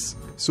sometimes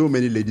so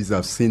many ladies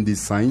have seen these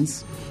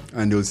signs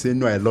and they'll say,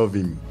 no, I love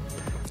him.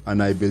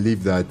 And I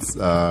believe that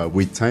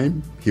with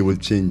time, he will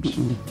change.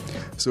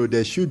 So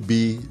there should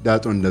be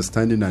that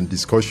understanding and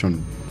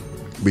discussion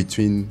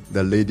between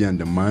the lady and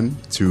the man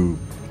to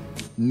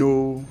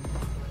know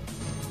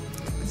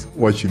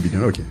what should be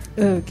done.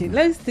 Okay,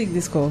 let's take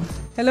this call.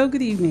 Hello,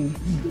 good evening.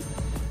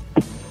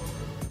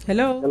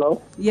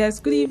 Hello? Yes,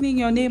 good evening.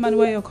 Your name and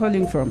where you're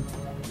calling from?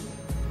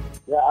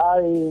 Yeah, I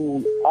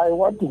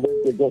want to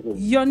make the judgment.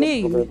 Your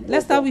name.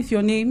 Let's start with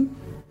your name.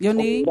 Your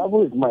name?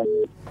 Dabu is my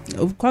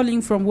name.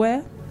 Calling from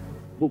where?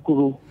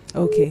 Bukuru.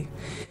 Okay.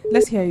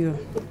 Let's hear you.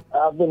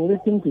 I've been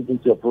listening to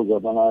your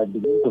program and I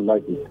begin to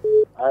like it.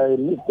 I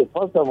missed the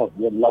first time of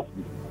your last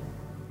week.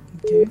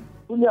 Okay.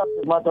 Only as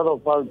a matter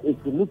of fact, if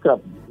you look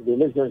at the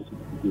relationship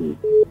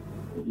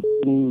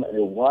between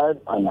a wife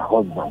and a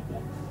husband,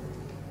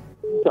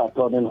 things are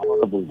turning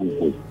horrible these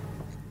days.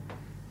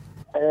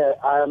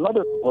 I am not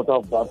a supporter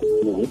of that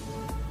anyway.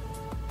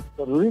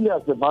 But really,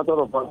 as a matter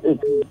of fact,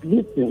 if you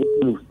listen, if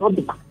you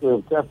study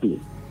carefully,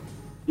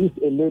 this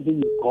a lady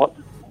you got,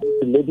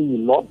 this a lady you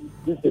loved,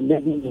 this a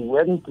lady you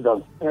went to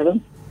the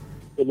parents,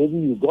 a lady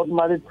you got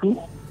married to,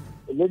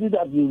 a lady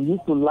that you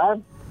used to laugh,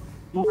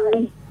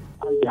 smile,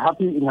 and be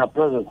happy in her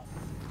presence.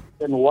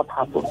 Then what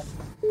happened?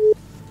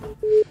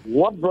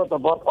 What brought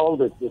about all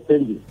this, the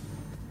changes?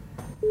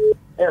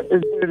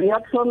 The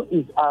reaction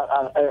is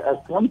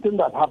something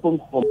that happens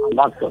from an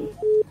action.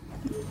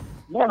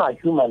 Men are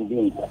human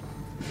beings.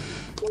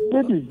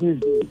 Maybe these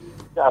days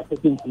they are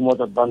taking too much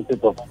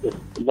advantage of a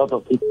lot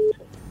of people.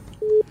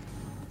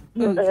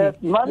 Okay.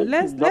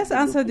 Let's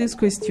answer this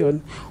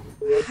question.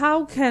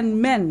 How can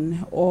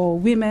men or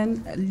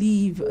women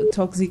leave a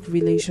toxic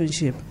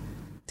relationship?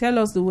 Tell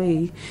us the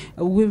way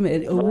a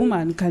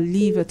woman can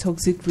leave a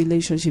toxic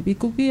relationship. It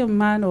could be a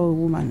man or a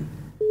woman.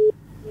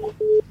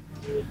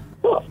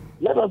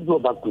 Let us go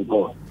back to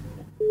God.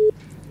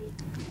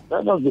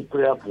 Let us be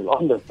prayerful,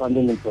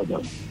 understanding each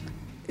other.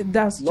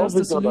 That's just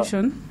the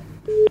solution.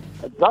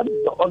 That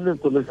is the only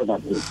solution I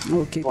think.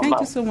 Okay, thank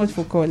you so much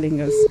for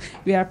calling us.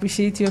 We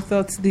appreciate your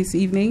thoughts this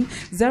evening.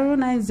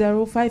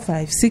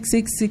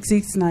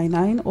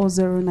 09055666699 or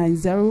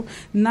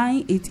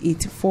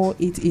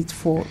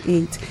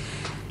 090-988-48848.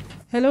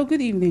 Hello,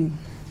 good evening.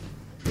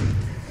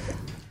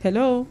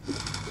 Hello.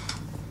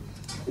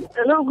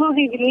 Hello, good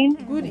evening.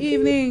 Good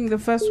evening. The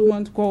first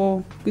woman to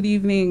call. Good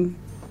evening.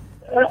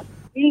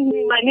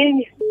 Evening. My name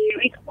is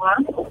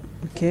Chirikwa.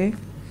 Okay.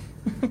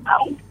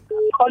 I'm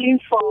calling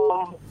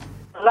from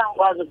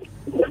Langwazo.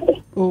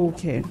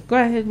 Okay. Go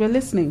ahead. We're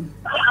listening.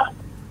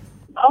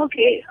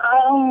 Okay.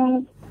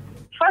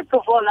 First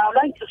of all, I would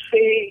like to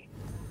say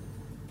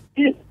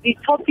the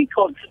topic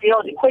of today,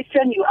 or the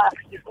question you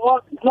asked, is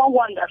not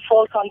one that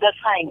falls under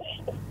science.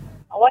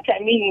 And what I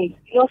mean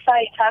is,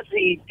 science has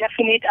a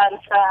definite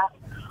answer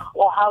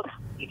or how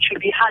it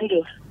should be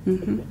handled.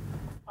 Mm-hmm.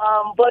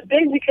 But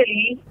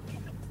basically,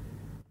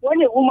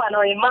 when a woman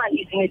or a man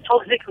is in a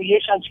toxic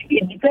relationship,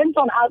 it depends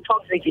on how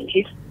toxic it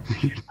is.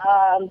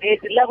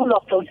 There's a level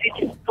of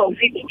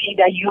toxicity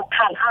that you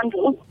can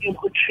handle, you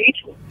could treat,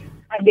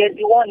 and there's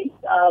the one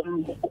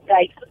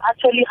that is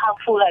actually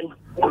harmful and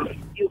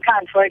you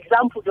can't. For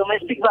example,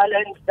 domestic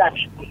violence that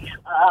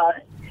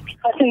the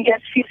person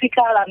gets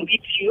physical and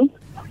beats you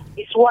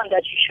is one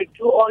that you should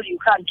do all you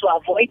can to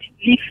avoid.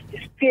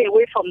 Stay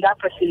away from that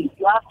person.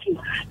 You have to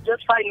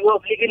just find a way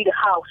of leaving the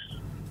house.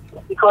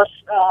 Because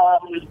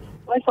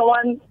when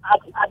someone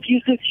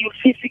abuses you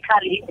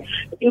physically,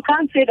 you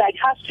can't say that it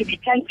has to be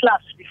 10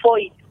 claps before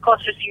it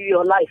costs you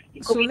your life.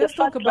 So let's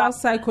talk about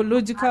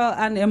psychological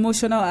and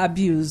emotional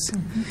abuse.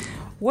 Mm-hmm.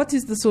 What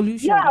is the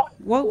solution? Yeah.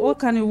 What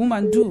can a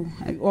woman do,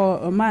 or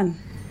a man?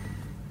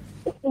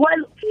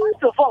 Well,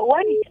 first of all,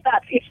 when it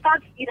starts, it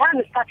has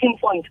a starting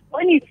point.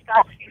 When it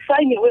starts, you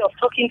find a way of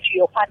talking to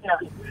your partner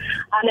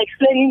and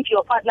explaining to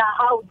your partner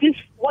how this,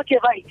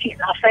 whatever it is,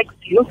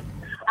 affects you.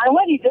 And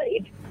when you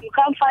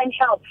can't find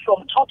help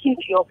from talking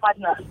to your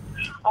partner,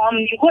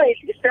 you go a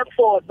step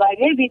forward by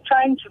maybe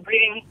trying to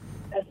bring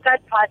a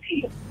third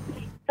party.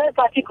 Third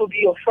party could be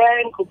your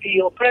friend, could be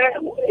your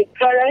parent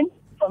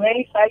from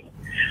any side,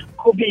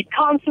 could be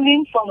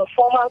counseling from a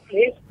formal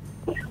place.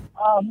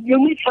 You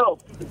need help,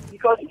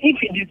 because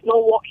if it is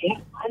not working,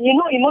 and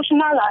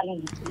emotional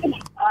and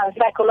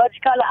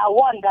psychological are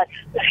one that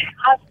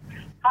has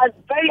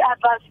very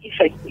adverse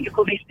effects. You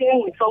could be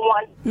staying with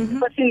someone, the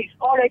person is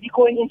already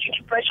going into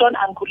depression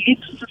and could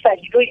lead to suicide.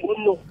 You don't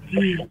even know.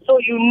 So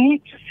you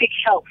need to seek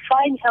help.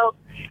 Find help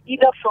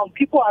either from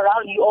people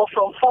around you or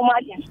from formal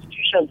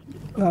institutions.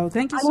 Well,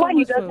 thank you and so when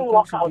much it doesn't for your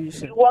work out,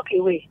 contribution. you walk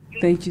away.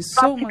 Thank you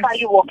so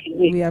much. Walk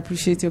away. We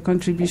appreciate your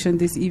contribution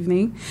this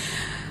evening.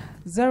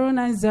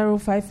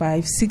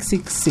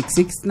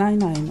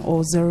 09055666699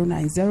 or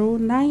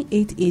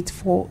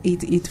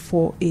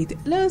 090-988-48848.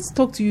 Let's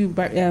talk to you,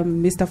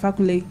 Mr.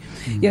 Fakule.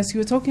 Yes, you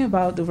were talking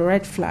about the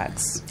red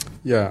flags.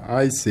 Yeah,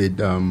 I said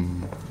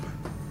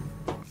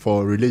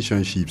for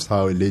relationships,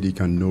 how a lady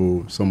can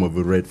know some of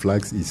the red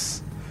flags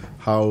is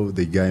how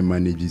the guy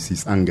manages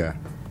his anger.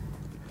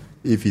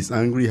 If he's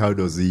angry, how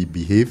does he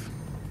behave?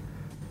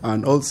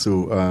 And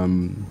also,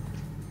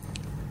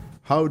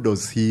 how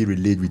does he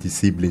relate with his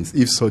siblings?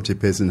 If such a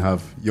person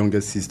have younger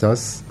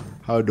sisters,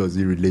 how does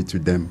he relate to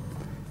them?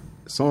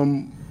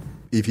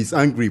 If he's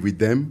angry with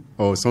them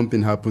or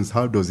something happens,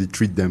 how does he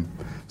treat them?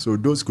 So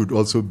those could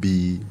also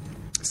be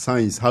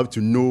signs, how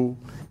to know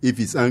if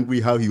he's angry,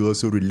 how he will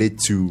also relate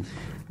to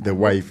the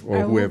wife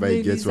or whoever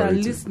he gets married to.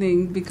 Ladies are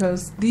listening,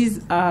 because these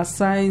are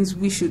signs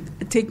we should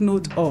take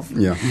note of.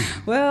 Yeah.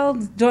 Well,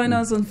 join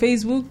us on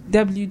Facebook,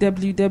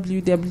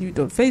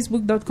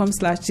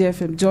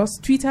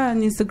 www.facebook.com/JFMJoss, Twitter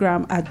and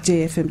Instagram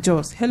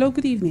 @JFMJoss. Hello,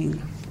 good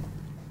evening.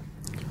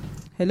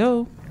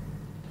 Hello.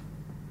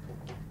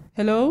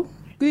 Hello,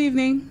 good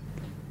evening.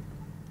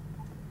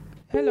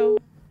 Hello.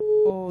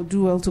 Or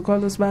do well to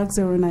call us back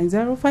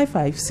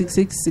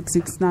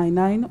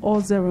 090-5566-6699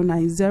 or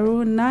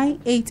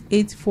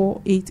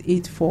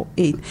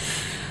 090-9884-8848.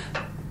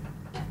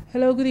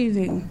 Hello, good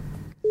evening.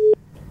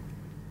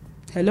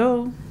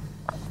 Hello.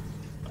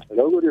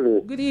 Hello, good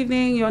evening. Good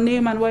evening. Your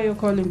name and where you're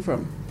calling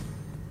from?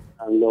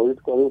 I'm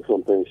Lloyd calling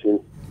from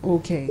Pension.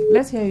 Okay,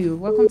 let's hear you.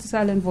 Welcome to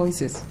Silent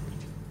Voices.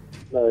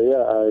 I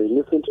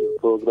listened to the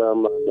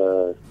program and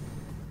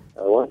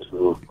I want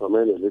to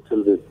comment a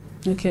little bit.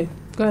 Okay,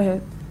 go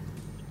ahead.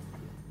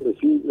 You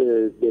see,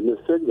 the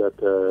mistake that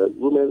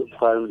women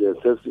find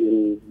themselves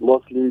in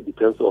mostly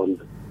depends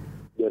on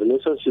the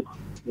relationship.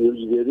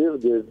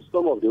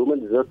 Some of the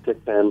women do not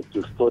take time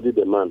to study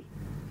the man.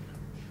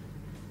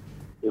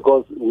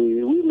 Because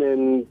we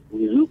women,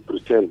 we do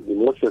pretend in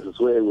most cases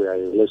where we are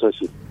in a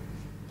relationship.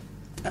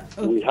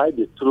 We hide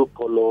the true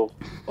color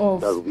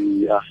that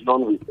we are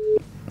known with.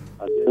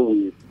 And then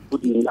we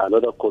put in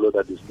another color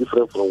that is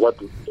different from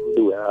what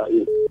we are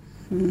in.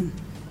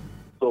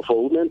 So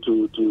for women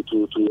to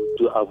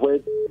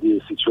avoid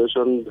the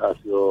situation, as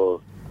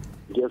your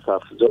guests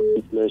have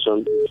just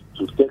mentioned,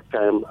 to take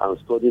time and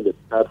study the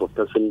type of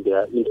person they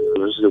are in a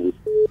relationship with.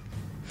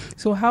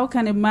 So how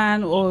can a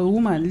man or a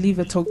woman leave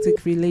a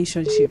toxic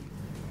relationship?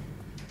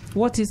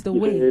 What is the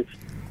way?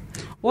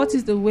 What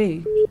is the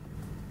way?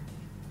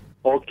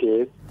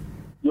 Okay.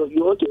 The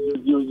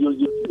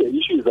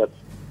issue is that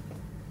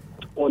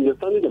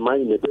understanding the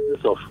mind in the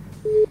basis of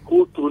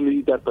who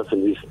truly that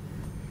person is.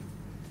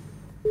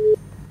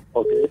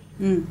 Okay?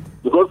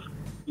 Because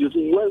you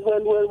see,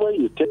 when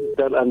you take it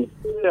down and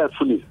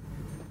carefully,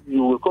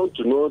 you will come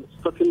to know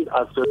certain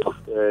aspects of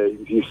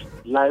his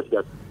life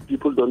that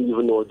people don't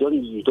even know,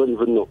 you don't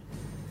even know.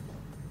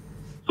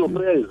 So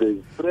prayer is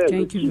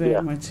Thank you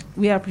very much.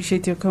 We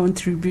appreciate your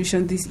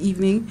contribution this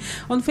evening.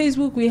 On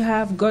Facebook, we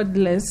have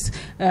Godless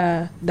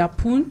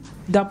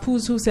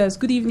Dapuz, who says,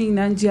 good evening,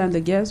 Nanji and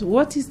the guests.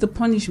 What is the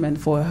punishment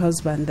for a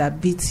husband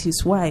that beats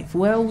his wife?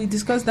 Well, we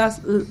discussed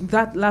that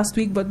last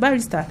week, but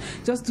Barrister,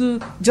 just do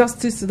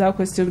justice to that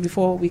question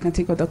before we can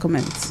take other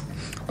comments.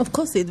 Of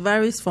course, it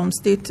varies from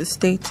state to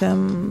state,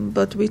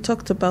 but we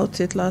talked about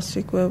it last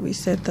week where we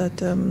said that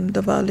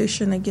the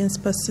Violation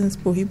Against Persons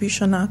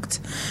Prohibition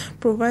Act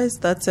provides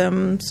that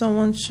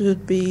someone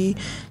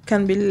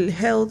can be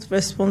held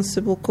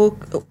responsible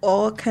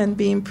or can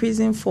be in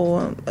prison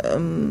for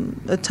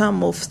a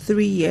term of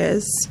 3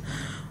 years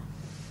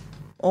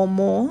or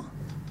more,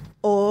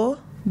 or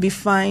be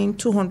fined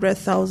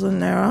 200,000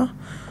 naira,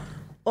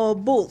 or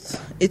both.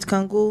 It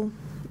can go.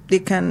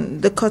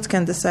 The court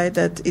can decide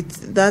that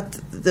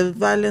the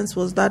violence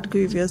was that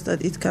grievous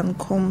that it can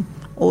come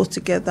all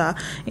together.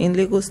 In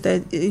Lagos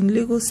State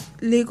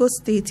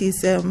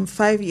is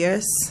 5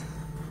 years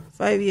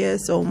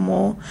or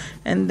more,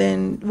 and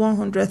then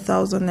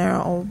 100,000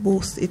 naira or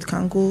both. It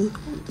can go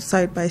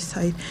side by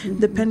side,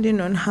 depending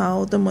on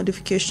how the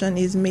modification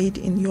is made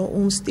in your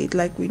own state.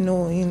 Like we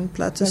know in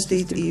Plateau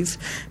State, if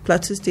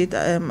Plateau State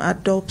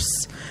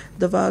adopts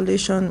the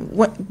violation,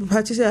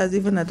 Plateau State has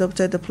even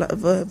adopted the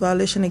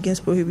Violation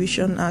Against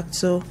Prohibition Act,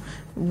 so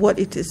what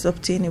it is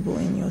obtainable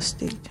in your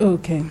state.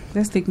 Okay,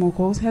 let's take more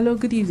calls. Hello,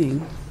 good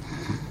evening.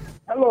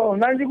 Hello,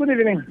 Nancy, good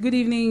evening. Good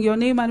evening. Your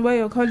name and where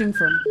you're calling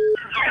from?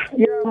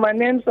 Yeah, my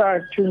name's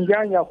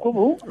Chunjan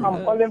Yakubu.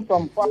 I'm calling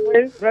from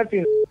Pakwe,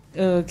 Refuge.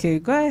 Okay,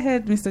 go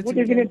ahead, Mr. Good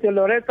evening to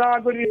Loretta,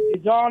 good evening to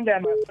John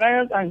and my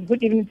friends, and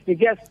good evening to the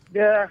guests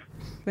there,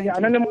 the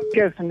anonymous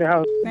guests in the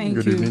house.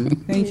 Thank you.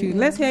 Thank you.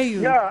 Let's hear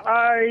you. Yeah,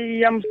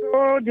 I am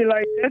so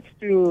delighted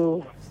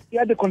to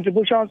hear the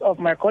contributions of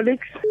my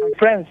colleagues and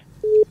friends.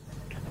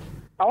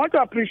 I want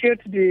to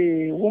appreciate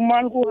the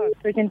woman who has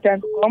taken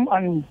time to come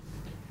and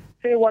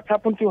say what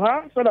happened to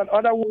her, so that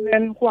other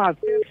women who have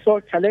faced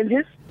such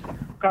challenges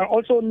can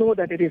also know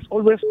that it is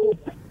always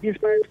hope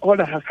despite all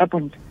that has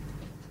happened.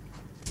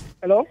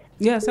 Hello?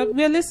 Yes,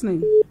 we are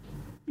listening.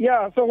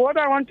 Yeah, so what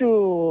I want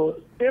to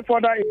say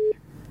further is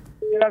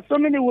there are so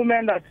many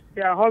women that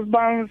their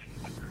husbands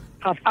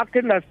have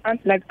acted like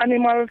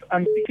animals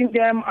and beating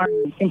them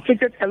and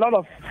inflicted a lot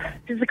of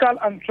physical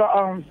and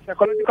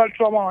psychological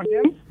trauma on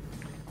them,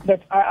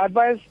 that I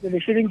advise that they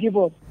shouldn't give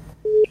up.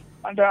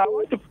 And I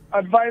want to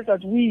advise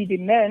that we, the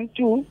men,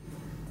 too,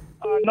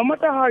 no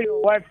matter how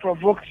your wife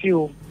provokes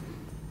you,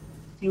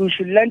 you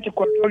should learn to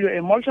control your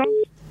emotions.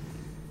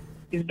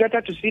 It's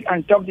better to sit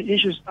and talk the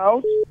issues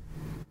out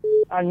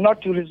and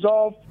not to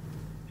resolve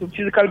to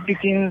physical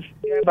beatings,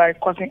 thereby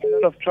causing a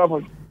lot of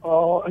trouble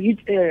or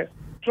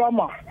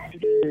trauma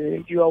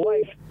to your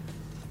wife.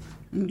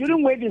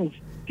 During weddings,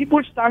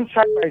 people stand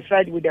side by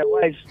side with their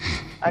wives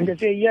and they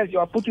say, yes, you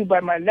are put by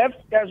my left.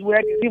 That's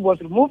where the rib was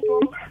removed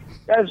from.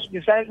 That's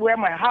beside where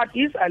my heart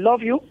is. I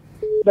love you.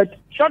 But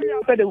shortly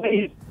after the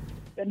wedding,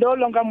 they no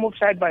longer move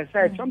side by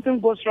side. Something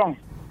goes wrong.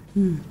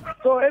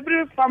 So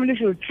every family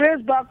should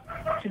trace back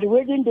to the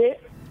wedding day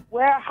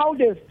where how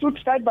they stood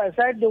side by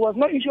side. There was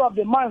no issue of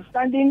the man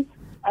standing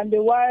and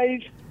the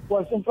wife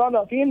was in front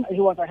of him and he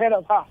was ahead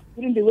of her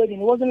during the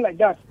wedding. It wasn't like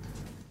that.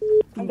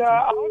 And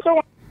I also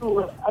want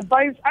to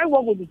advise, I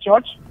work with the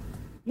church.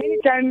 Many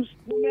times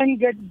women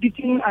get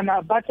beaten and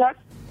are battered.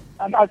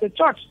 And as a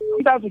church,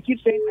 sometimes we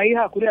keep saying,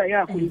 Aiha Kuri,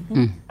 Aiha Kuri.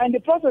 And the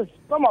process,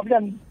 some of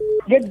them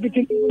get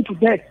beaten even to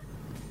death.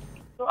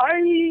 So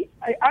I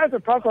as a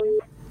person,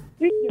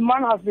 if the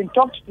man has been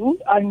talked to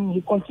and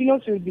he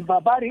continues to be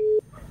barbaric,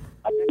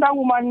 I think that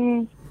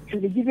woman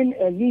should be given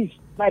a lease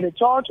by the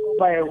church or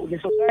by the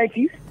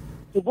society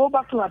to go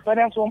back to her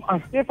parents' home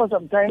and stay for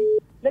some time.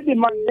 Let the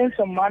man learn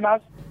some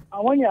manners.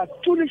 And when you are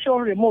truly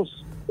shown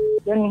remorse,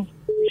 then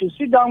you should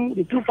sit down with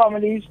the two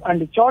families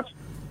and the church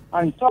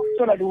and talk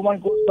so that the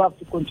woman goes back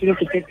to continue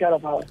to take care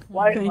of her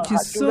wife. Thank you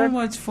so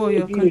much for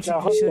your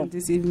contribution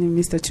this evening,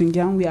 Mr.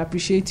 Chungyang. We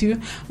appreciate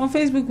you. On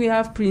Facebook, we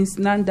have Prince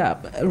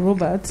Nanda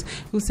Robert,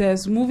 who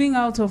says, moving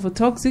out of a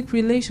toxic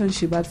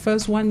relationship, at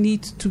first one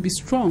needs to be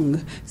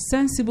strong,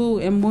 sensible,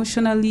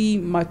 emotionally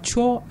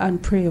mature,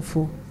 and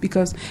prayerful.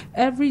 Because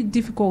every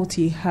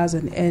difficulty has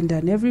an end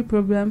and every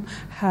problem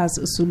has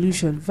a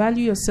solution.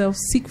 Value yourself,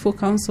 seek for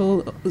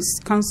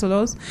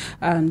counselors,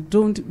 and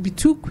don't be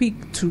too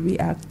quick to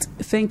react.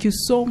 Thank you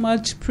so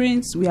much,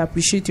 Prince. We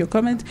appreciate your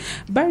comment.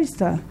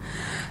 Barrister,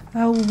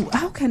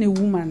 how can a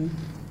woman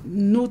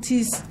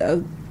notice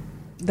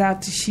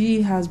that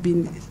she has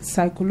been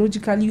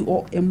psychologically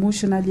or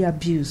emotionally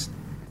abused?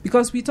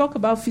 Because we talk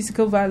about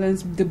physical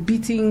violence, the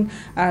beating,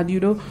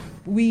 and,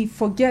 we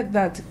forget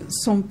that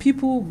some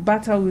people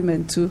batter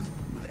women too,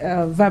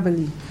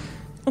 verbally.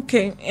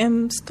 Okay,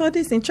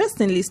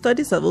 interestingly,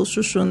 studies have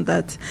also shown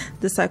that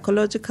the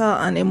psychological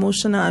and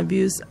emotional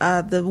abuse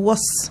are the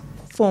worst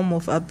form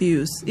of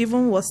abuse,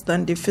 even worse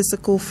than the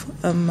physical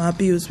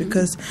abuse,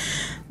 because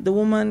the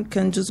woman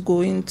can just go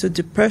into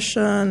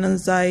depression,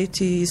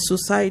 anxiety,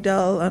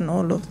 suicidal, and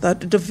all of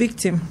that. The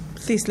victim,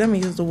 please let me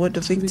use the word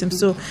the victim.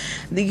 So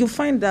you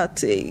find that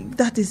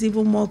that is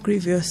even more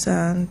grievous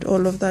and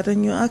all of that.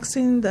 And you're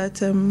asking that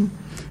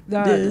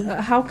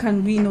how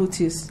can we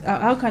notice?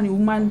 How can a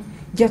woman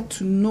get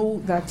to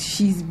know that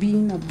she's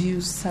being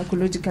abused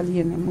psychologically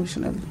and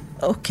emotionally?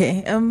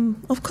 Okay,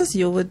 of course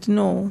you would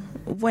know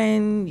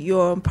when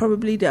you're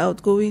probably the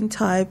outgoing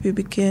type. You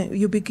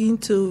begin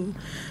to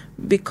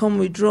become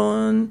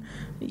withdrawn.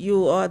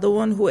 You are the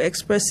one who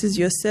expresses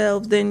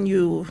yourself. Then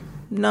you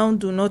now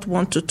do not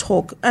want to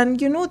talk. And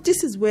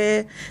this is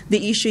where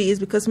the issue is,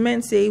 because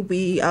men say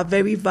we are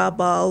very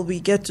verbal, we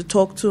get to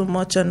talk too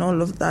much and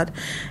all of that.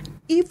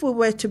 If we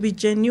were to be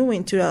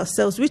genuine to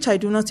ourselves, which I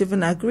do not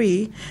even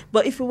agree,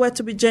 but if we were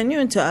to be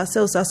genuine to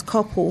ourselves as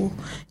couple,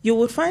 you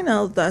would find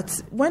out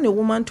that when a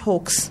woman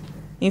talks,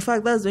 in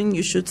fact, that's when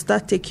you should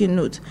start taking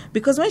note.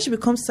 Because when she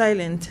becomes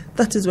silent,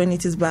 that is when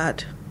it is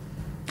bad.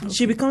 Okay.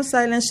 She becomes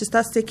silent, she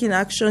starts taking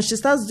action, she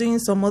starts doing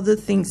some other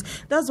things.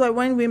 That's why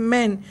when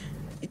men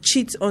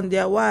cheat on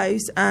their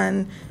wives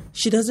and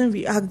she doesn't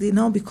react, they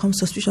now become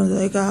suspicious.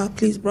 Like,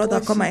 please,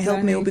 brother, come and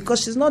help me.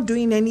 Because she's not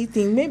doing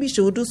anything. Maybe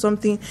she will do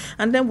something.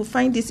 And then we'll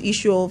find this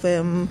issue of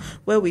women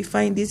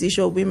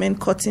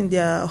cutting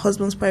their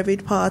husband's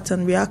private parts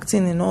and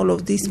reacting in all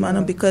of this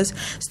manner. Because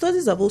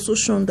studies have also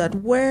shown that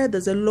where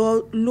there's a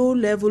low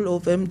level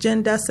of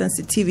gender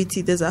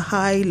sensitivity, there's a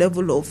high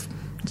level of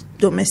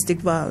domestic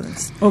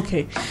violence.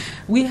 Okay.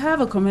 We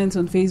have a comment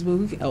on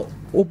Facebook,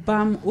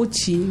 Obam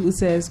Ochi, who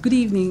says, good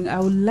evening. I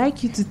would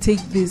like you to take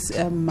this,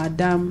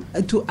 madam,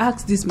 to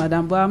ask this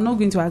madam, but I'm not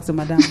going to ask the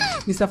madam.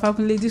 Mr.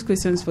 Falconley, this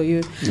question is for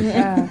you.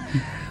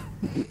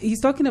 He's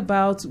talking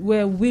about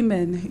where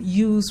women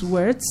use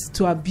words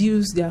to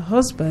abuse their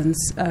husbands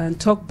and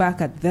talk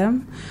back at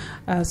them.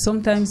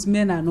 Sometimes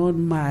men are not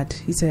mad,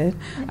 he said.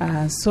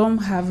 Some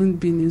haven't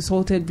been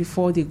insulted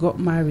before they got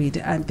married,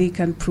 and they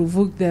can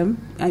provoke them.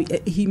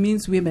 He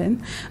means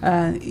women.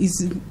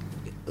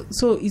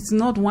 So it's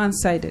not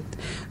one-sided.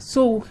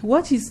 So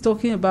what he's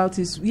talking about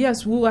is,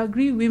 yes, we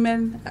agree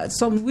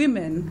some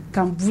women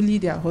can bully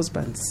their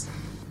husbands.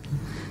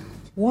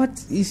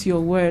 What is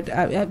your word?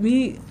 I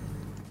mean,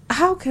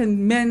 how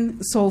can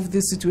men solve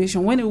this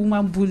situation when a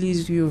woman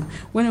bullies you,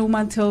 when a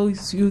woman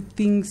tells you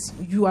things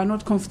you are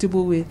not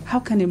comfortable with?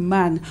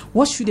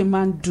 What should a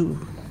man do?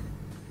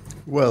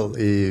 Well,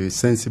 a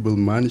sensible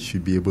man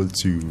should be able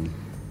to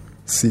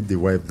sit the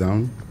wife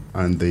down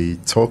and they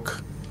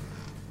talk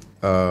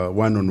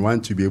one-on-one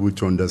to be able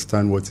to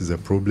understand what is the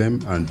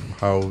problem and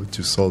how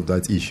to solve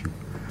that issue.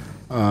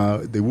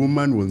 The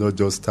woman will not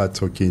just start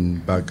talking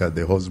back at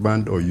the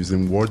husband or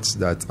using words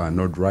that are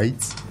not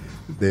right.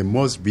 There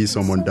must be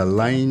some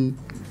underlying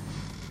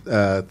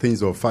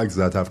things or facts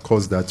that have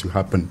caused that to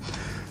happen.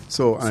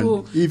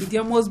 So if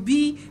there must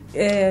be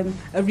a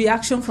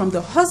reaction from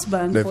the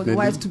husband for the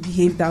wife to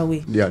behave that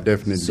way. Yeah,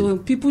 definitely. So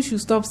people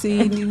should stop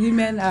saying the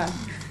women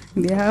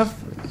they have.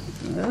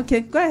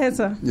 Okay, go ahead,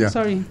 sir. Yeah.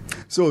 Sorry.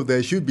 So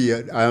there should be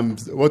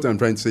what I'm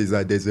trying to say is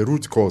that there's a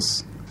root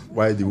cause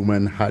why the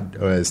woman had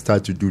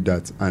started to do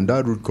that, and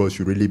that root cause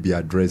should really be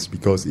addressed,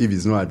 because if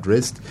it's not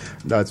addressed,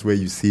 that's where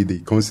you see the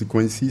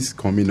consequences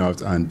coming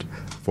out, and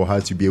for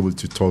her to be able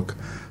to talk.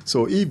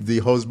 So if the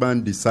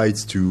husband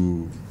decides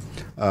to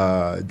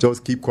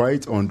just keep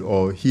quiet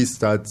or he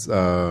starts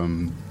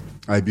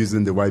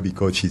abusing the wife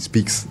because she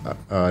speaks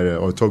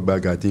or talk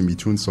back at him,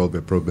 it won't solve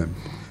the problem.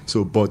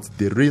 So, but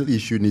the real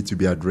issue needs to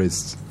be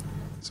addressed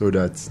so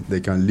that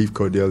they can live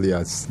cordially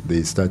as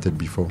they started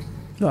before.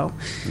 Wow.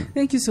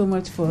 Thank you so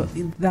much for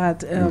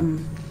that.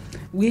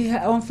 We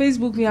on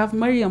Facebook, we have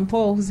Mariam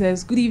Paul who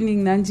says, "Good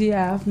evening, Nanji.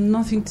 I have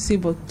nothing to say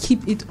but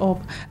keep it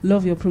up.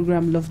 Love your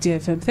program. Love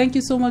JFM." Thank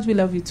you so much. We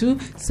love you too.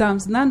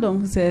 Sams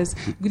Nandom who says,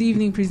 "Good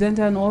evening,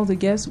 presenter and all the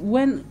guests.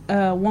 When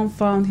one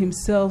finds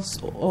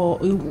himself or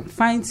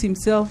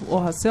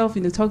herself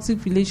in a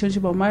toxic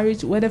relationship or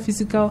marriage, whether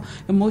physical,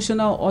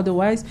 emotional, or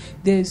otherwise,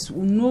 there's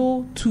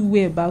no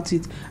two-way about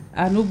it.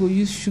 I no go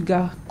use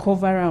sugar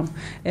cover am.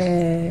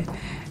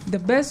 The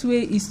best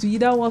way is to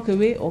either walk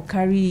away or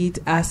carry it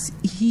as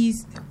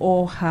his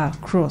or her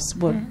cross.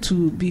 But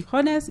to be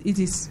honest, it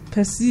is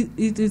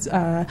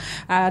I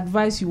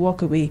advise you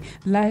walk away.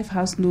 Life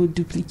has no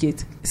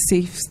duplicate.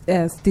 Stay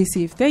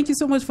safe." Thank you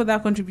so much for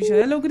that contribution.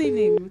 Hello, good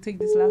evening. We'll take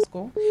this last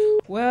call.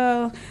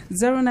 Well,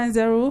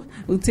 090.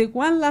 We'll take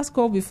one last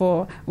call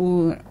before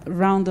we'll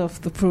round off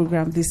the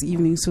program this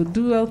evening. So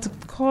do well to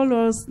call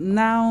us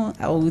now.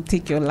 I will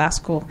take your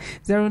last call.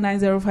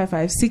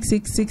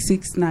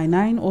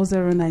 09055666699 or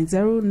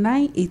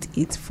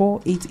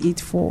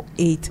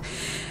 09098848848.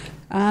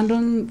 And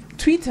on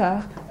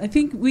Twitter, I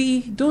think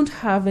we don't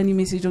have any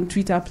message on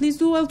Twitter. Please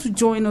do well to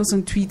join us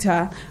on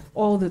Twitter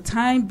all the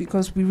time,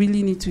 because we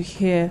really need to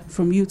hear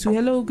from you too.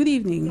 Hello, good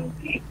evening.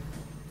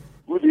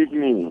 Good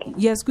evening.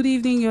 Yes, good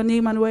evening. Your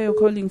name and where you're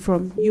calling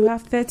from. You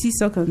have 30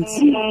 seconds. This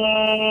is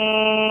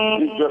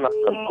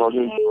Jonathan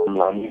calling from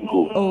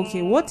Lamingo.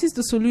 Okay, what is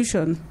the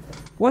solution?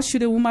 What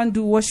should a woman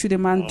do? What should a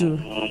man do?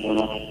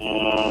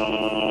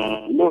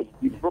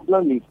 The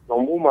problem is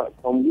some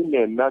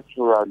women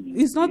naturally.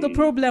 It's not the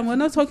problem. We're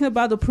not talking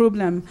about the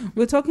problem.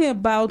 We're talking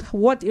about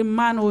what a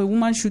man or a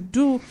woman should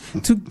do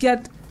to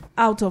get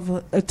out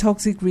of a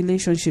toxic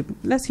relationship.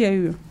 Let's hear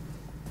you.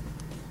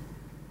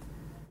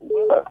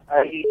 Well,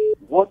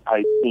 what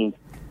I think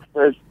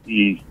first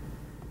is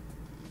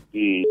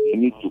they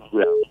need to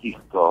pray and seek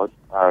God,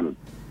 and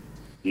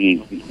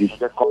the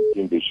second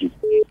thing they should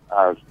see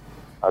as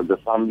the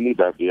family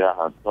that they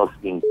are and talk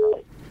things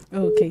out.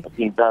 Okay. I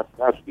think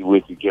that's the way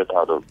to get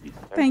out of it.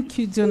 Thank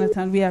you,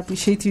 Jonathan. We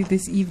appreciate you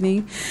this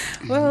evening.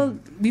 Well,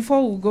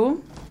 before we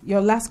go,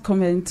 your last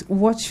comment.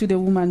 What should a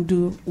woman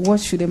do? What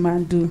should a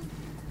man do?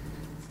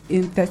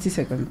 In 30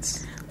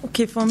 seconds.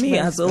 Okay, for me,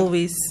 as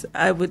always,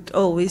 I would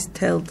always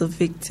tell the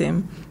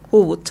victim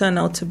who would turn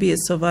out to be a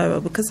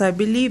survivor, because I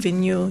believe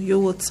in you, you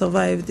would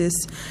survive this,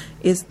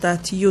 is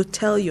that you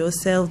tell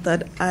yourself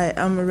that I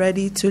am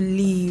ready to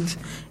leave.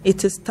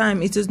 It is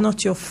time. It is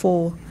not your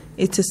fault.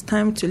 It is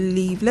time to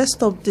leave. Let's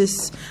stop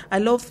this. I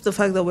love the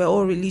fact that we're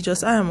all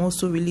religious. I am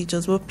also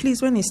religious. But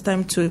please, when it's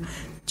time to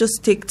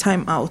just take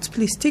time out,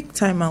 please take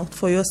time out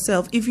for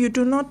yourself. If you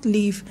do not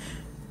leave,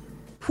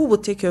 who will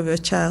take care of your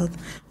child?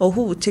 Or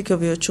who will take care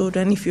of your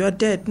children? If you are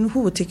dead,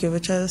 who will take care of your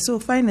child? So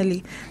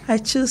finally, I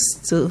choose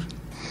to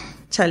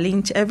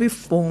challenge every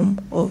form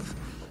of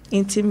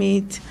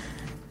intimate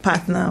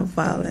partner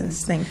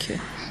violence. Thank you.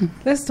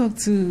 Let's talk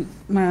to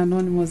my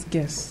anonymous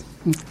guest.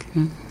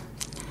 Okay.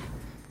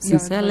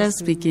 Sincerely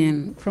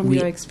speaking, from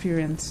your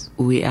experience,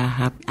 we are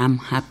happy. I'm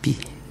happy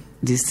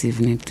this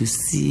evening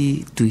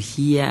to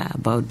hear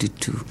about the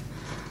two.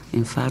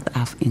 In fact,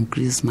 I've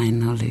increased my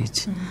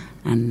knowledge,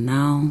 and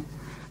now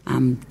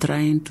I'm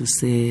trying to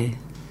say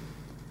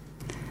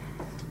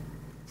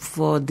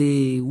for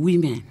the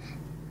women,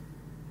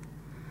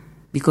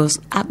 because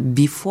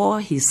before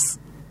he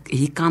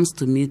comes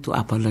to me to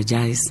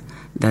apologize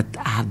that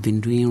I have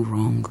been doing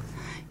wrong,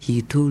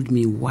 he told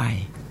me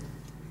why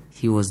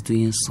he was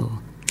doing so.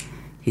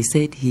 He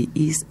said he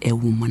is a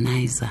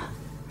womanizer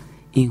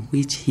in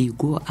which he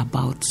go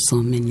about so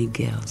many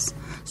girls.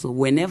 So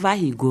whenever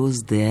he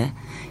goes there,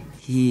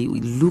 he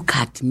look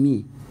at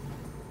me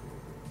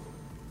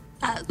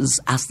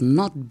as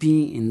not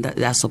being in that,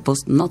 as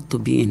supposed not to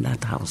be in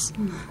that house.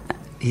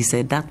 He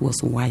said that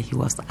was why he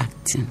was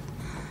acting.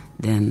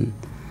 Then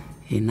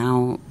he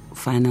now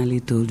finally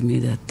told me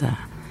that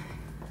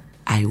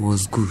I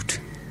was good.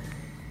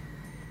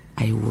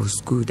 I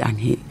was good, and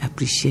he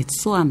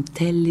appreciates. So I'm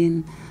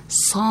telling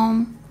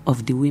some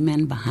of the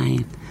women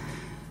behind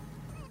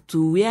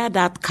to wear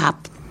that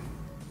cap.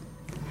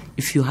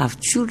 If you have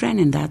children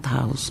in that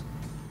house,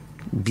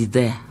 be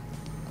there.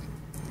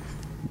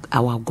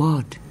 Our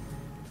God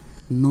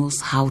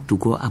knows how to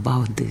go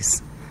about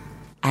this.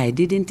 I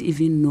didn't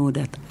even know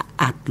that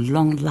at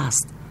long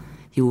last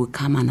he will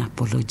come and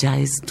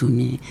apologize to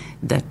me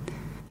that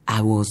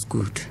I was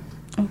good.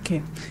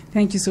 Okay.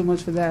 Thank you so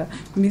much for that.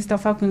 Mr.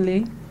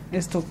 Fakunle,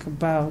 let's talk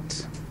about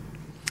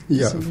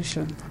the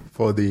solution.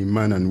 For the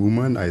man and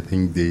woman, I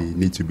think they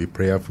need to be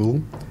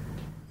prayerful.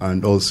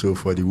 And also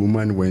for the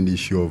woman, when the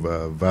issue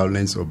of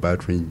violence or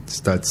battering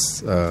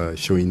starts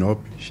showing up,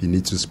 she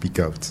needs to speak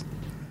out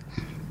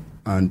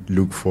and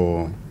look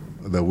for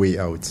the way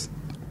out.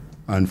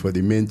 And for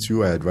the men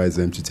too, I advise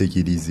them to take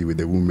it easy with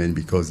the women,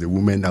 because the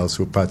women are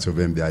also part of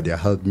them. They are their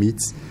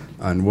helpmates.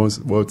 And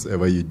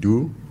whatever you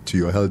do to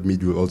your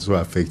helpmate will also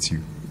affect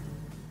you.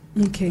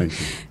 Okay.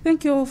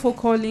 Thank you all for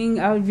calling.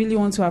 I really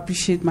want to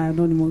appreciate my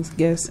anonymous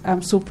guest.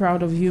 I'm so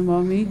proud of you,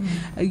 Mommy.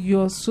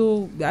 You're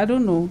so, I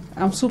don't know,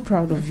 I'm so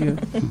proud of you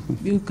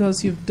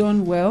because you've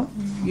done well.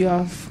 You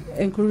have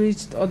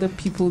encouraged other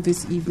people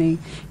this evening.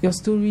 Your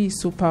story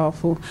is so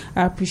powerful.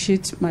 I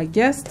appreciate my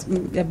guest,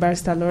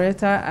 Barrister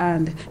Loretta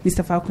and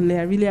Mr. Fakunle.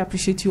 I really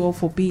appreciate you all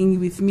for being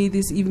with me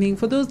this evening.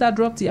 For those that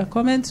dropped your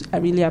comments, I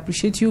really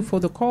appreciate you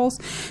for the calls.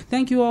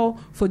 Thank you all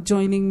for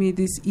joining me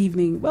this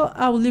evening. Well,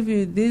 I will leave you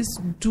with this.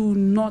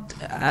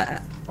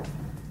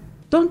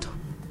 Don't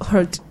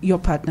hurt your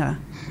partner.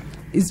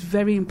 It's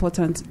very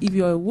important. If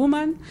you're a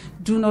woman,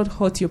 do not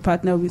hurt your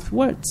partner with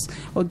words,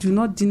 or do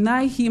not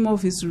deny him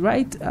of his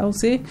right. I'll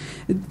say,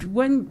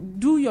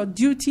 do your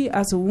duty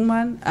as a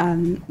woman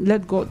and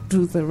let God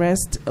do the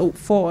rest.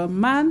 For a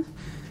man,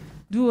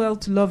 do well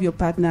to love your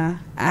partner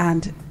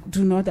and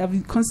do not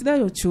consider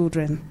your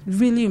children.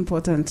 Really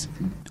important.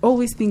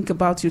 Always think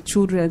about your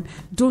children.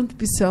 Don't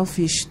be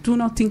selfish. Do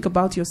not think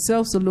about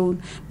yourselves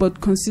alone, but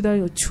consider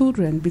your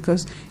children,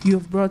 because you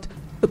have brought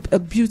a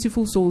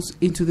beautiful souls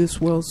into this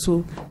world,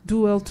 so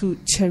do well to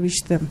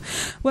cherish them.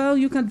 Well,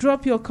 you can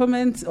drop your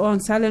comments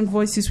on Silent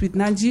Voices with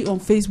Nanji on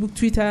Facebook,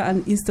 Twitter,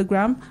 and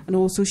Instagram, and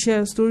also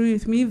share a story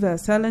with me via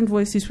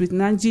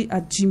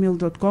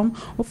silentvoiceswithnanji@gmail.com,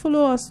 or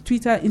follow us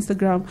Twitter,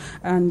 Instagram,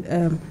 and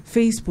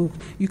Facebook.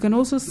 You can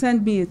also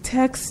send me a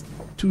text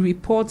to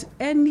report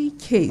any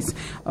case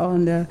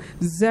on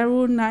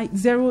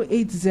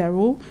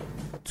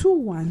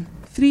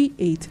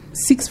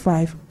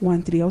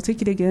 08021386513. I'll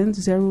take it again,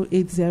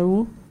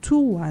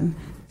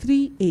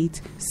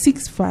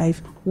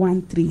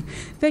 08021386513.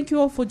 Thank you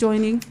all for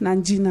joining.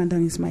 Nanji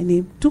Nandan is my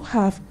name. Do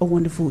have a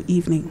wonderful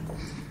evening.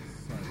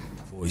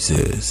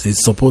 Voices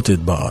is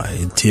supported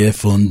by Tear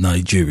Fund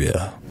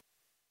Nigeria.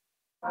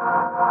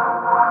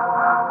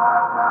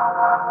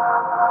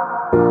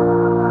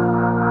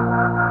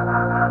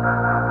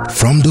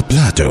 From the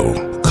plateau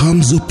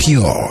comes the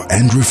pure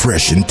and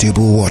refreshing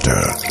table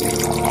water,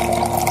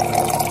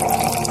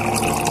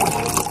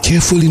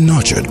 carefully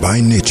nurtured by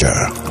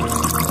nature,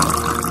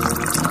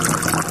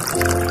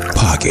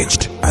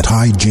 packaged at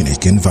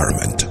hygienic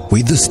environment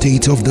with the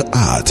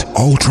state-of-the-art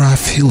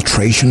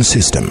ultra-filtration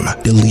system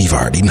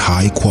delivered in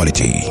high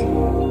quality.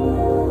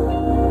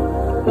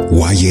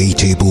 YA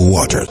Table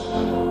Water,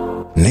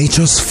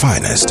 nature's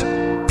finest,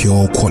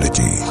 pure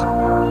quality.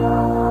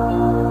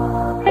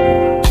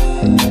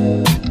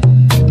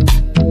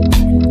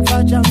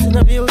 Jumps in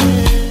the building.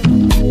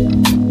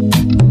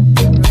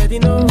 Ready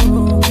know.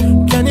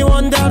 Can you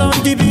wonder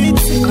on the beat?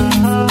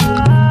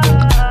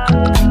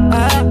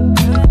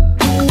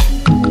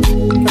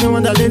 Can you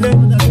wonder, Lily?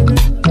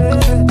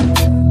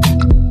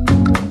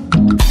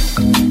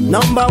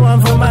 Number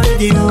one for my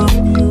radio.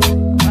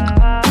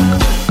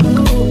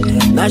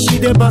 Now she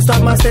the bust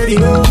up my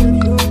stereo.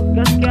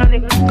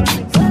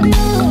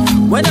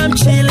 When I'm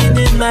chilling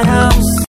in my house.